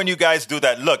 I like when you guys do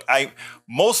that. Look,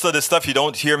 most of the stuff you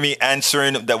don't hear me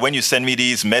answering that when you send me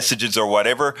these messages or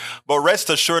whatever, but rest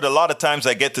assured, a lot of times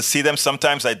I get to see them.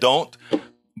 Sometimes I don't.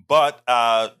 But,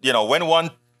 when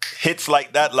one hits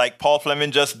like that, like Paul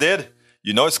Fleming just did,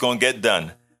 it's going to get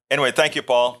done. Anyway, thank you,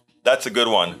 Paul. That's a good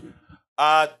one.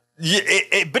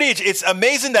 Bridge, it's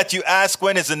amazing that you ask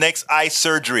when is the next eye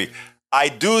surgery. I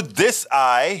do this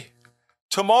eye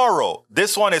tomorrow.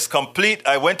 This one is complete.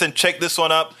 I went and checked this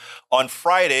one up on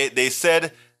Friday. They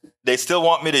said they still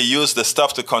want me to use the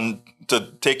stuff to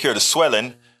take care of the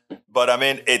swelling. But I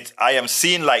mean, I am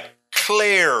seeing like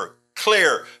clear,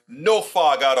 no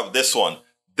fog out of this one.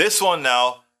 This one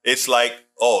now, it's like,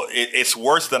 it's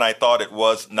worse than I thought it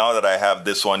was now that I have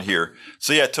this one here.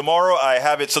 So yeah, tomorrow I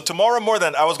have it. So tomorrow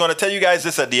I was going to tell you guys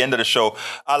this at the end of the show.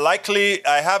 I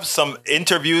have some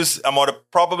interviews. I'm going to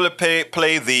probably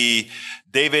play the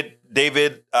David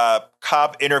David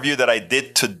Cobb interview that I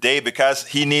did today because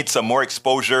he needs some more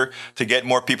exposure to get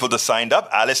more people to sign up.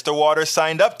 Alistair Waters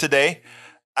signed up today.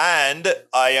 And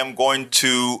I am going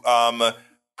to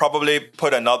probably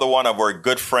put another one of our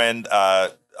good friend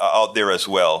out there as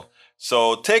well.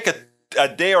 So take a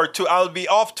day or two. I'll be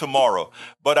off tomorrow,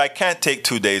 but I can't take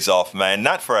 2 days off, man.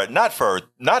 Not for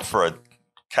a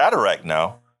cataract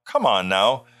now. Come on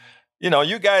now.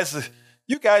 You guys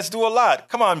do a lot.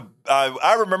 Come on.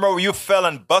 I remember when you fell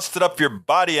and busted up your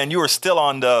body and you were still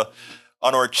on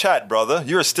our chat, brother.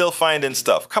 You were still finding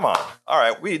stuff. Come on. All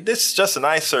right. This is just an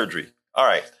eye surgery. All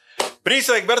right.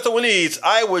 Brisa Egberto Willis,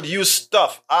 I would use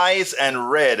stuff, eyes and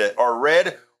red, or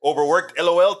red, overworked,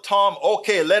 LOL. Tom,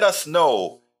 okay, let us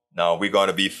know. No, we're going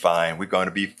to be fine. We're going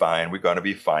to be fine. We're going to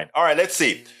be fine. All right, let's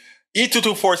see.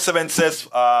 E2247 says,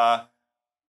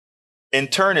 in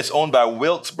turn, is owned by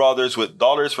Wilkes Brothers with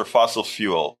dollars for fossil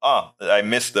fuel. I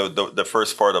missed the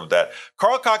first part of that.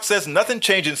 Carl Cox says, nothing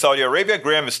changed in Saudi Arabia.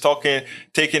 Graham is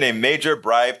taking a major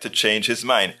bribe to change his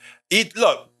mind.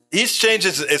 Look. He's changed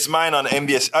his mind on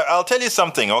MBS. I'll tell you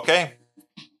something, okay?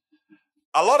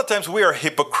 A lot of times we are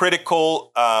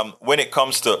hypocritical when it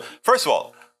comes to... First of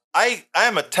all, I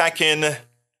am attacking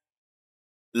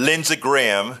Lindsey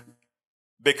Graham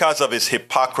because of his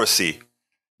hypocrisy,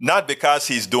 not because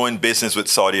he's doing business with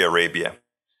Saudi Arabia.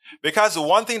 Because the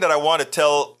one thing that I want to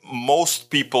tell most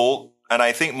people, and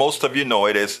I think most of you know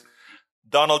it, is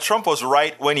Donald Trump was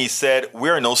right when he said,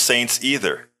 we're no saints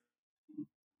either.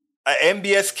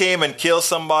 MBS came and killed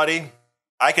somebody.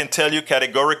 I can tell you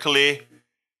categorically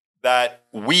that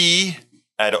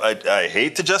I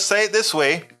hate to just say it this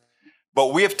way,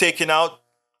 but we have taken out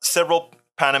several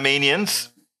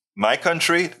Panamanians, my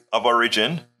country of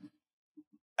origin,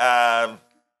 and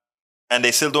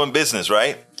they're still doing business,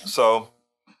 right? So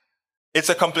it's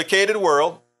a complicated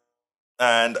world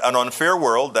and an unfair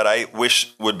world that I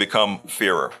wish would become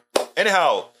fairer.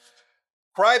 Anyhow,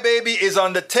 crybaby is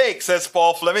on the take, says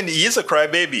Paul Fleming. He is a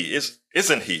crybaby,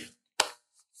 isn't he?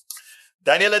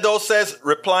 Daniel Edo says,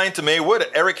 replying to Maywood,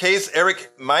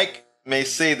 Mike may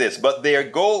say this, but they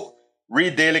go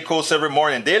read Daily Kos every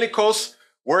morning. Daily Kos,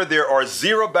 where there are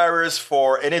zero barriers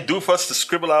for any doofus to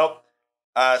scribble out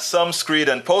some screed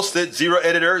and post it, zero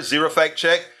editor, zero fact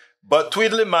check. But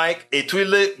Tweedly Mike, a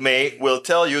Tweedly May, will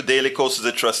tell you Daily Kos is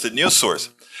a trusted news source.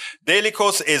 Daily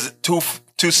Kos is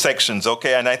two sections,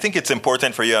 okay? And I think it's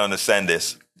important for you to understand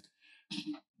this.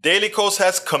 Daily Kos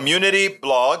has community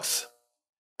blogs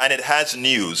and it has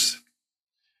news.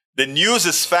 The news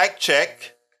is fact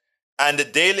check, and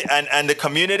the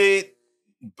community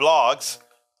blogs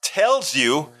tells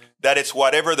you that it's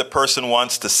whatever the person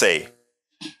wants to say.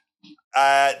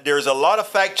 There's a lot of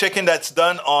fact checking that's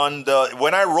done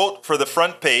when I wrote for the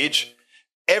front page,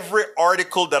 every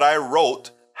article that I wrote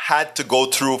had to go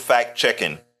through fact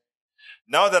checking.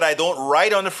 Now that I don't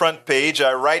write on the front page,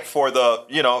 I write for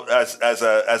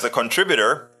as a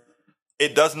contributor,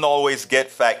 it doesn't always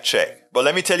get fact checked. But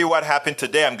let me tell you what happened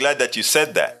today. I'm glad that you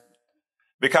said that,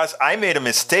 because I made a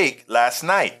mistake last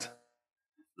night.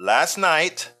 Last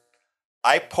night,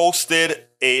 I posted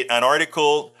an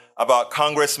article about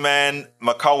Congressman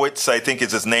Makowitz, I think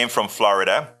is his name, from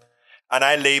Florida. And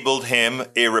I labeled him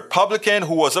a Republican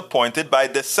who was appointed by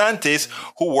DeSantis,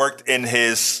 who worked in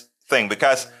his thing,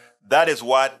 because that is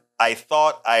what I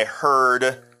thought I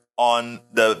heard on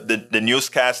the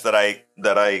newscast that I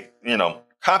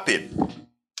copied.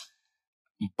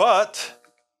 But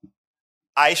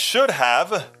I should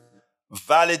have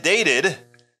validated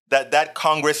that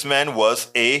congressman was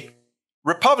a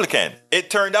Republican. It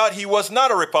turned out he was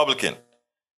not a Republican.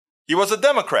 He was a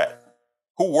Democrat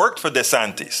who worked for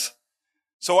DeSantis.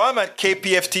 So I'm at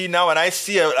KPFT now, and I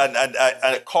see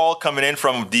a call coming in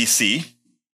from DC,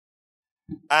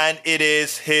 and it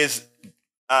is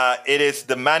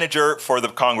the manager for the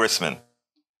congressman.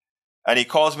 And he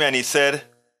calls me and he said,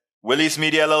 Willis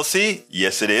Media LLC?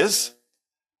 Yes, it is.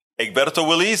 Egberto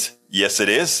Willis? Yes, it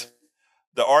is.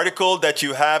 The article that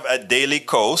you have at Daily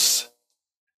Kos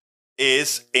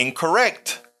is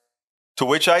incorrect. To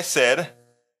which I said,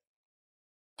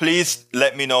 please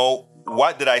let me know,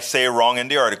 what did I say wrong in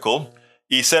the article?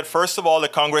 He said, first of all, the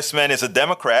congressman is a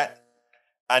Democrat.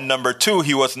 And number two,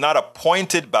 he was not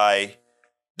appointed by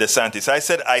DeSantis. I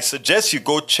said, I suggest you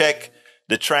go check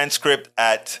the transcript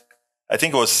at, I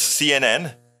think it was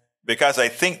CNN, because I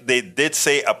think they did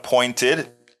say appointed.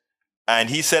 And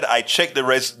he said, I checked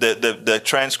the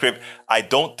transcript. I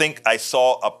don't think I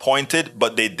saw appointed,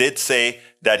 but they did say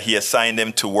that he assigned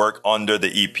him to work under the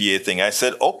EPA thing. I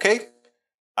said, okay,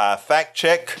 fact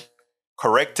check,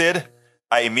 corrected.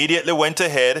 I immediately went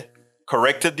ahead,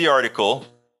 corrected the article,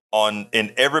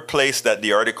 in every place that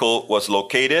the article was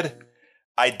located.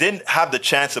 I didn't have the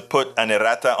chance to put an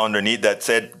errata underneath that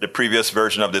said the previous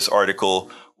version of this article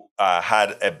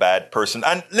had a bad person.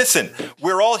 And listen,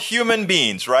 we're all human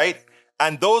beings, right?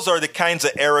 And those are the kinds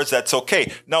of errors that's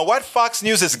okay. Now, what Fox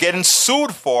News is getting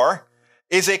sued for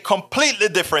is a completely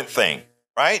different thing,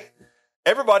 right?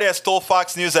 Everybody has told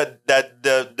Fox News that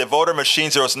the voter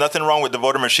machines, there was nothing wrong with the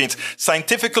voter machines.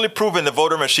 Scientifically proven the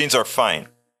voter machines are fine.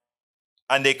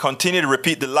 And they continue to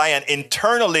repeat the lie. And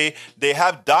internally, they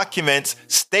have documents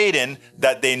stating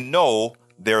that they know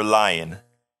they're lying.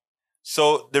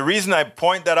 So the reason I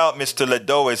point that out, Mr.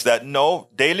 Ledo, is that no,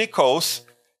 Daily Kos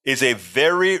is a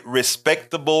very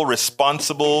respectable,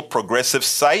 responsible, progressive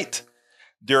site.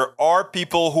 There are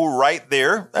people who write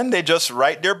there, and they just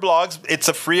write their blogs. It's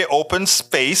a free, open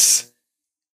space.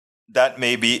 That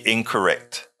may be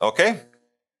incorrect. Okay?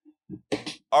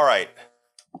 All right.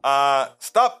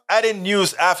 Stop adding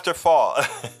news after fall.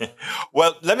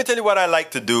 Well, let me tell you what I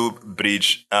like to do,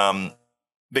 Bridge.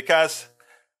 Because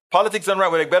Politics Done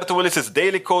Right with Egberto Willis is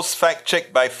Daily Kos fact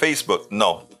checked by Facebook.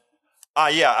 No.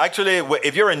 Yeah, actually,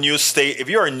 if you're a news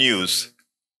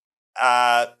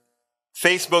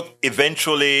Facebook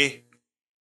eventually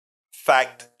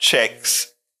fact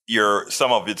checks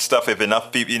some of its stuff if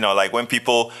enough people, like when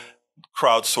people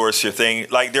crowdsource your thing.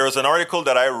 Like there was an article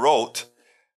that I wrote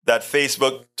that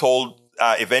Facebook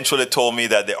eventually told me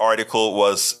that the article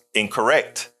was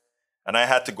incorrect. And I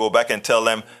had to go back and tell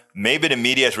them, maybe the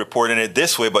media is reporting it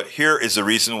this way, but here is the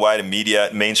reason why the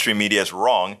mainstream media is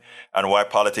wrong and why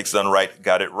Politics Done Right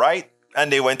got it right.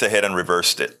 And they went ahead and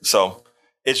reversed it. So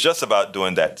it's just about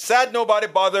doing that. Sad nobody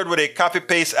bothered with a copy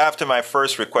paste after my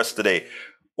first request today.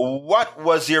 What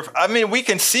was we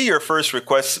can see your first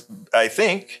request, I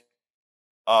think.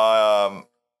 But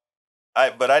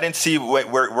I didn't see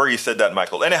where you said that,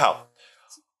 Michael. Anyhow,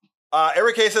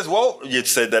 Eric Hayes says, well, you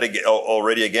said that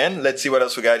already again. Let's see what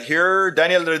else we got here.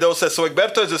 Daniel Redo says, so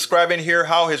Egberto is describing here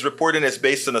how his reporting is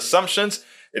based on assumptions.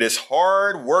 It is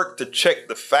hard work to check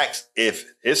the facts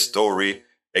if his story,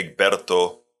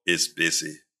 Egberto, is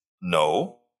busy.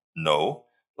 No.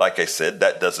 Like I said,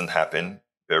 that doesn't happen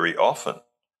very often.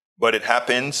 But it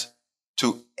happens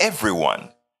to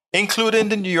everyone, including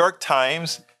the New York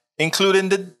Times, including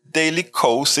the Daily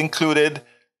Kos,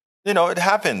 it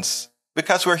happens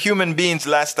because we're human beings,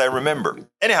 last I remember.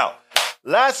 Anyhow,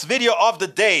 last video of the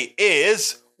day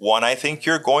is one I think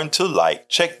you're going to like.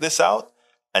 Check this out,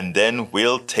 and then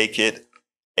we'll take it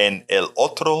en el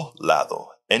otro lado.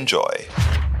 Enjoy.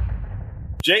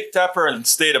 Jake Tapper in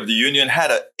State of the Union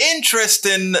had an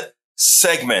interesting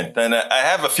segment, and I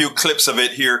have a few clips of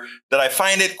it here that I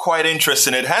find it quite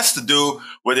interesting. It has to do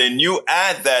with a new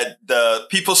ad that the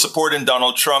people supporting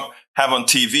Donald Trump have on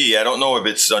TV. I don't know if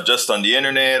it's just on the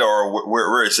internet or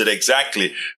where is it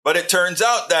exactly, but it turns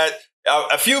out that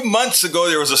a few months ago,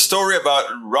 there was a story about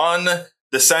Ron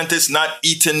DeSantis not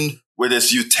eating with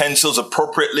his utensils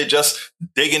appropriately, just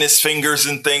digging his fingers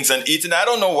in things and eating. I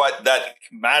don't know what that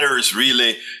matters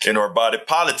really in our body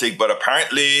politic, but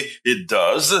apparently it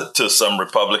does to some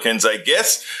Republicans, I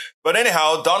guess. But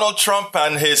anyhow, Donald Trump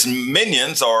and his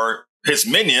minions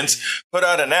put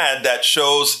out an ad that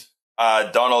shows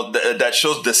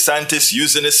DeSantis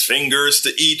using his fingers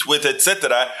to eat with,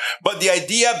 etc. But the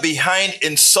idea behind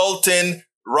insulting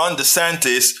Ron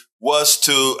DeSantis was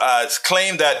to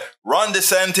claim that Ron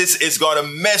DeSantis is going to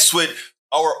mess with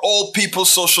our old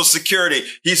people's Social Security.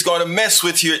 He's going to mess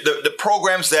with the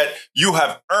programs that you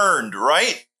have earned,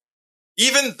 right?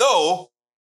 Even though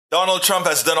Donald Trump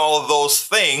has done all of those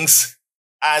things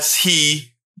as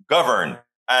he governed.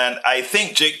 And I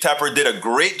think Jake Tapper did a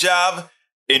great job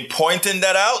in pointing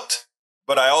that out.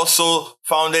 But I also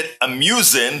found it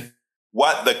amusing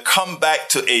what the comeback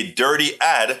to a dirty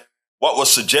ad, what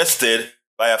was suggested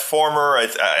by a former,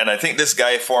 and I think this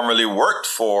guy formerly worked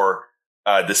for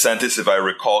DeSantis, if I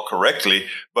recall correctly.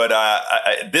 But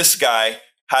this guy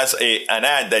has an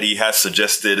ad that he has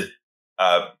suggested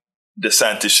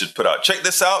DeSantis should put out. Check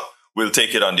this out. We'll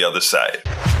take it on the other side.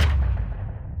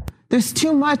 There's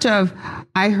too much of,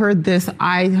 I heard this.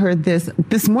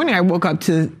 This morning I woke up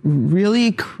to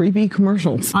really creepy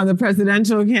commercials on the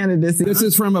presidential candidacy. This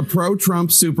is from a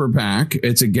pro-Trump super PAC.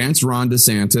 It's against Ron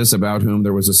DeSantis, about whom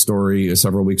there was a story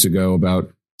several weeks ago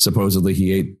about supposedly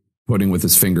he ate pudding with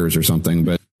his fingers or something,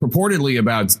 but purportedly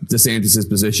about DeSantis'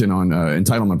 position on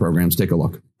entitlement programs. Take a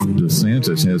look.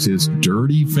 DeSantis has his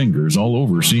dirty fingers all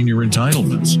over senior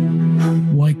entitlements,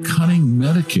 like cutting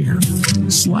Medicare,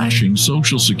 slashing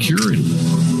Social Security,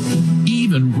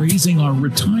 even raising our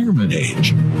retirement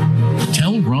age.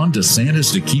 Tell Ron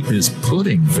DeSantis to keep his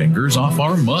pudding fingers off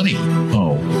our money.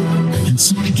 Oh, and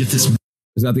somebody get this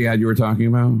Is that the ad you were talking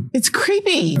about? It's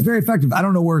creepy. It's very effective. I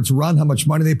don't know where it's run, how much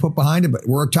money they put behind it, but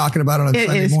we're talking about it on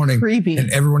Sunday morning. Creepy. And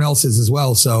everyone else is as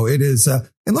well. So it is. And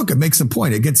look, it makes a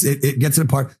point. It gets it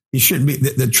apart. You shouldn't be.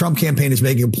 The Trump campaign is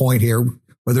making a point here,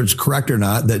 whether it's correct or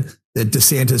not, that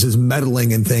DeSantis is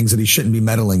meddling in things that he shouldn't be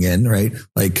meddling in, right?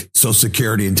 Like Social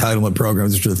Security entitlement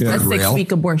programs, which are the third rail.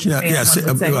 6-week abortion.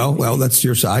 Well, that's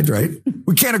your side, right?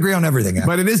 We can't agree on everything.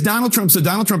 But it is Donald Trump. So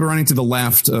Donald Trump running to the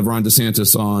left of Ron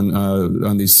DeSantis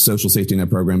on these social safety net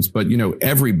programs. But,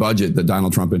 every budget that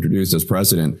Donald Trump introduced as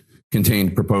president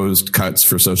contained proposed cuts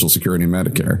for Social Security and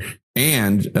Medicare.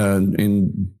 And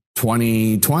in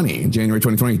 2020, January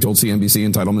 2020, he told CNBC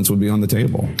entitlements would be on the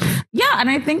table. Yeah, and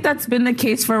I think that's been the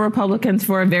case for Republicans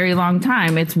for a very long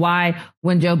time. It's why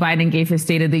when Joe Biden gave his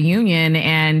State of the Union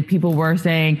and people were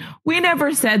saying, we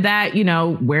never said that,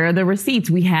 where are the receipts?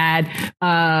 We had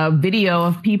a video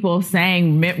of people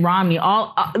saying Mitt Romney,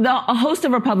 a host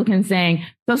of Republicans saying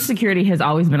Social Security has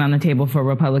always been on the table for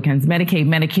Republicans, Medicaid,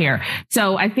 Medicare.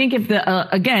 So I think if the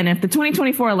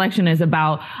 2024 election is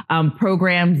about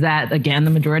programs that, again,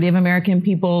 the majority of American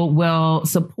people will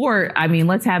support,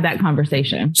 let's have that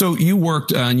conversation. So you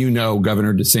worked on,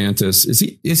 Governor DeSantis.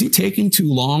 Is he taking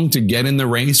too long to get in the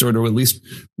race or to at least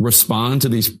respond to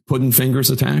these pudding fingers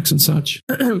attacks and such?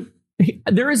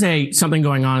 There is something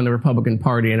going on in the Republican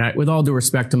Party, and with all due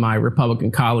respect to my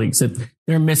Republican colleagues, that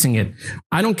they're missing it.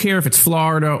 I don't care if it's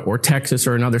Florida or Texas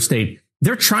or another state.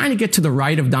 They're trying to get to the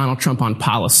right of Donald Trump on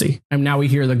policy. And now we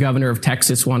hear the governor of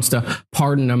Texas wants to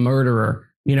pardon a murderer.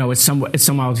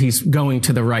 Somehow he's going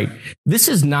to the right. This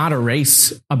is not a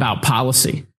race about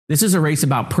policy. This is a race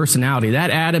about personality.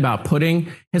 That ad about pudding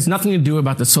has nothing to do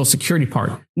about the Social Security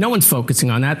part. No one's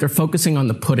focusing on that. They're focusing on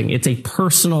the pudding. It's a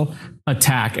personal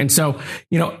attack. And so,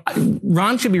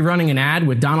 Ron should be running an ad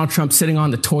with Donald Trump sitting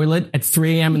on the toilet at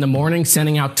 3 a.m. in the morning,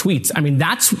 sending out tweets.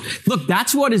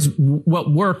 That's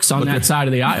what works on that side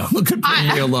of the aisle. Look at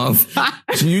Premier Love.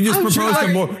 So you just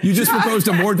proposed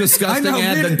a more disgusting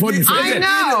ad than pudding. I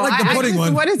know. Like the pudding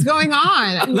one. What is going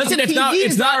on? Listen, it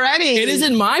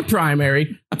isn't my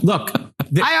primary. Look,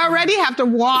 I already have to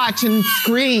watch and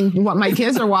screen what my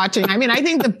kids are watching. I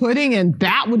think the pudding and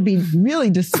that would be really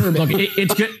disturbing. Look,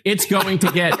 it's going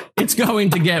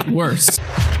to get worse.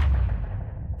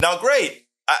 Now, great.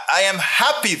 I am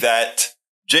happy that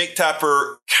Jake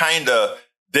Tapper kind of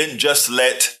didn't just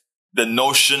let the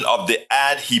notion of the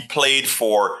ad he played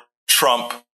for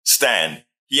Trump stand.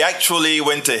 He actually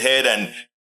went ahead and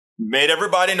made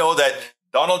everybody know that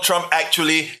Donald Trump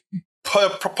actually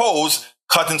proposed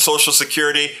cutting Social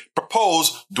Security,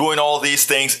 proposed doing all these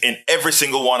things in every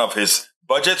single one of his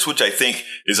budgets, which I think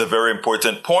is a very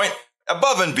important point.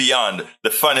 Above and beyond the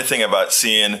funny thing about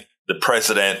seeing the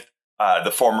president,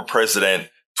 the former president,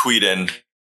 tweeting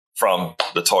from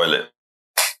the toilet.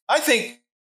 I think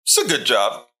it's a good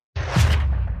job.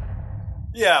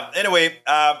 Yeah. Anyway,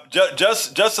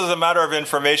 just as a matter of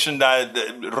information,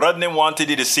 Rodney wanted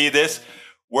you to see this.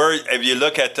 Where if you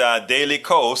look at Daily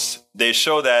Kos, they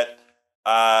show that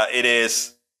it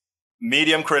is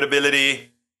medium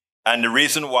credibility, and the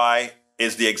reason why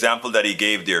is the example that he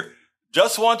gave there.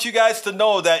 Just want you guys to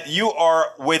know that you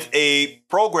are with a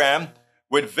program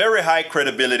with very high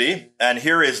credibility, and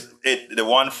here is it, the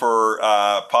one for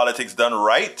Politics Done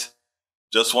Right.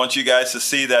 Just want you guys to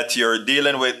see that you're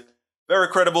dealing with very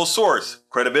credible source.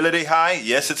 Credibility high,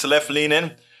 yes, it's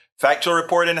left-leaning. Factual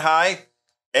reporting high.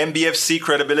 MBFC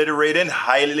credibility rating,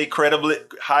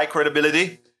 high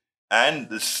credibility. And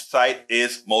the site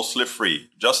is mostly free.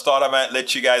 Just thought I might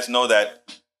let you guys know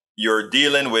that you're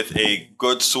dealing with a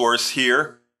good source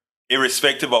here,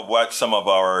 irrespective of what some of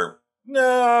our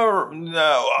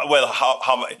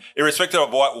irrespective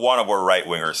of what one of our right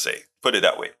wingers say. Put it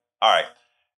that way. All right.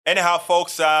 Anyhow,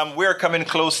 folks, we're coming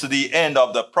close to the end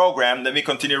of the program. Let me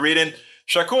continue reading.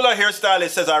 Shakula Hairstylist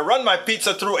says, I run my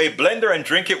pizza through a blender and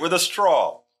drink it with a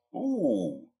straw.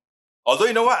 Ooh. Although,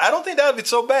 you know what? I don't think that would be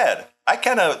so bad.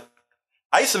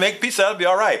 I used to make pizza. That'd be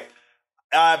all right.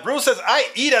 Bruce says, I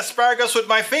eat asparagus with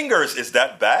my fingers. Is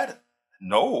that bad?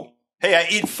 No. Hey, I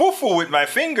eat fufu with my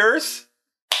fingers.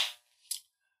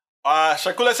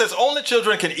 Shakula says, only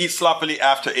children can eat sloppily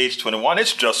after age 21.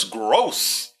 It's just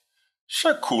gross.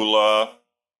 Shakula,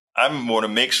 I'm going to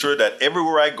make sure that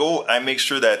everywhere I go, I make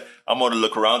sure that I'm going to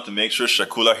look around to make sure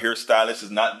Shakula Hairstylist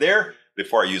is not there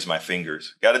before I use my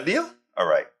fingers. Got a deal? All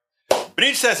right.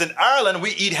 Breach says, in Ireland,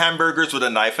 we eat hamburgers with a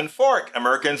knife and fork.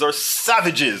 Americans are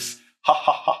savages. Ha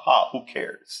ha ha ha. Who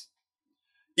cares?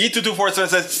 E2247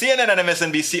 says, CNN and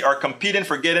MSNBC are competing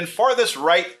for getting farthest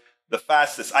right the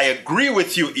fastest. I agree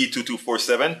with you,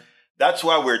 E2247. That's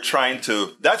why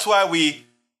we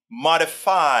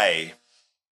modify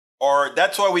or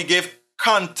that's why we give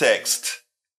context.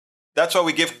 That's why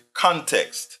we give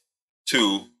context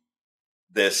to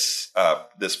this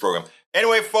program.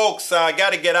 Anyway, folks, I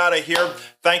got to get out of here.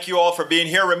 Thank you all for being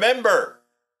here. Remember,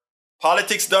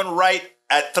 Politics Done Right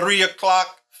at 3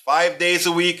 o'clock, 5 days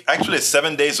a week. Actually, it's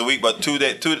 7 days a week, but 2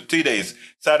 days.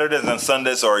 Saturdays and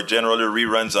Sundays are generally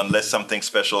reruns unless something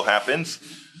special happens.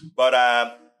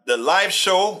 But the live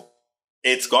show,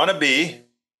 it's going to be,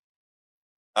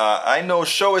 I know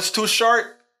show is too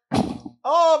short.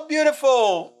 Oh,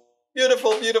 beautiful.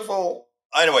 Beautiful, beautiful.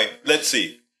 Anyway, let's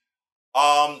see.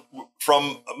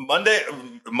 From Monday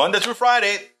through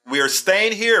Friday, we are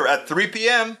staying here at 3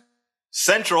 p.m.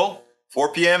 Central,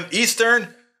 4 p.m.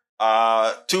 Eastern,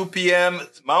 2 p.m.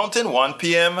 Mountain, 1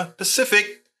 p.m.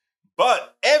 Pacific.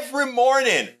 But every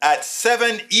morning at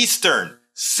 7 Eastern,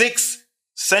 6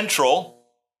 Central,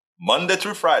 Monday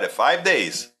through Friday, 5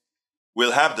 days,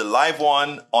 we'll have the live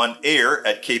one on air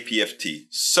at KPFT.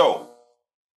 So,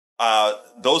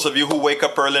 those of you who wake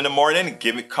up early in the morning,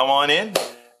 come on in.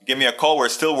 Give me a call. We're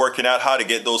still working out how to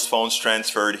get those phones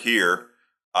transferred here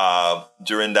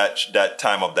during that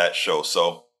time of that show.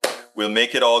 So we'll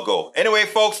make it all go. Anyway,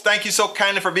 folks, thank you so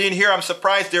kindly for being here. I'm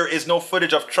surprised there is no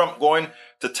footage of Trump going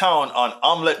to town on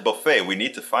omelet buffet. We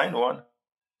need to find one.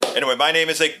 Anyway, my name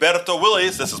is Egberto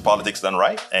Willis. This is Politics Done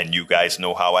Right. And you guys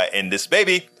know how I end this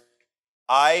baby.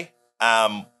 I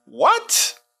am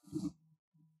what?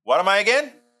 What am I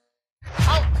again?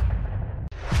 Out.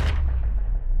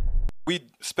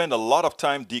 We spend a lot of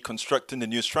time deconstructing the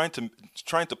news, trying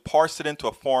to parse it into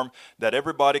a form that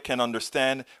everybody can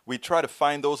understand. We try to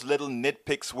find those little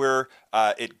nitpicks where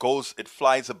it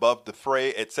flies above the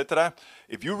fray, etc.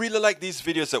 If you really like these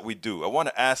videos that we do, I want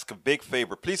to ask a big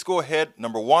favor. Please go ahead,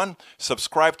 number 1,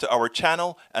 subscribe to our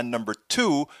channel, and number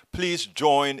 2, please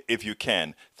join if you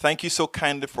can. Thank you so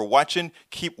kindly for watching.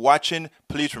 Keep watching.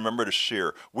 Please remember to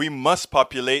share. We must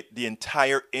populate the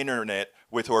entire internet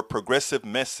with our progressive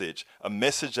message, a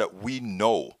message that we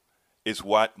know is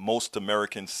what most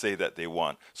Americans say that they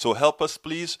want. So help us,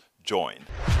 please join.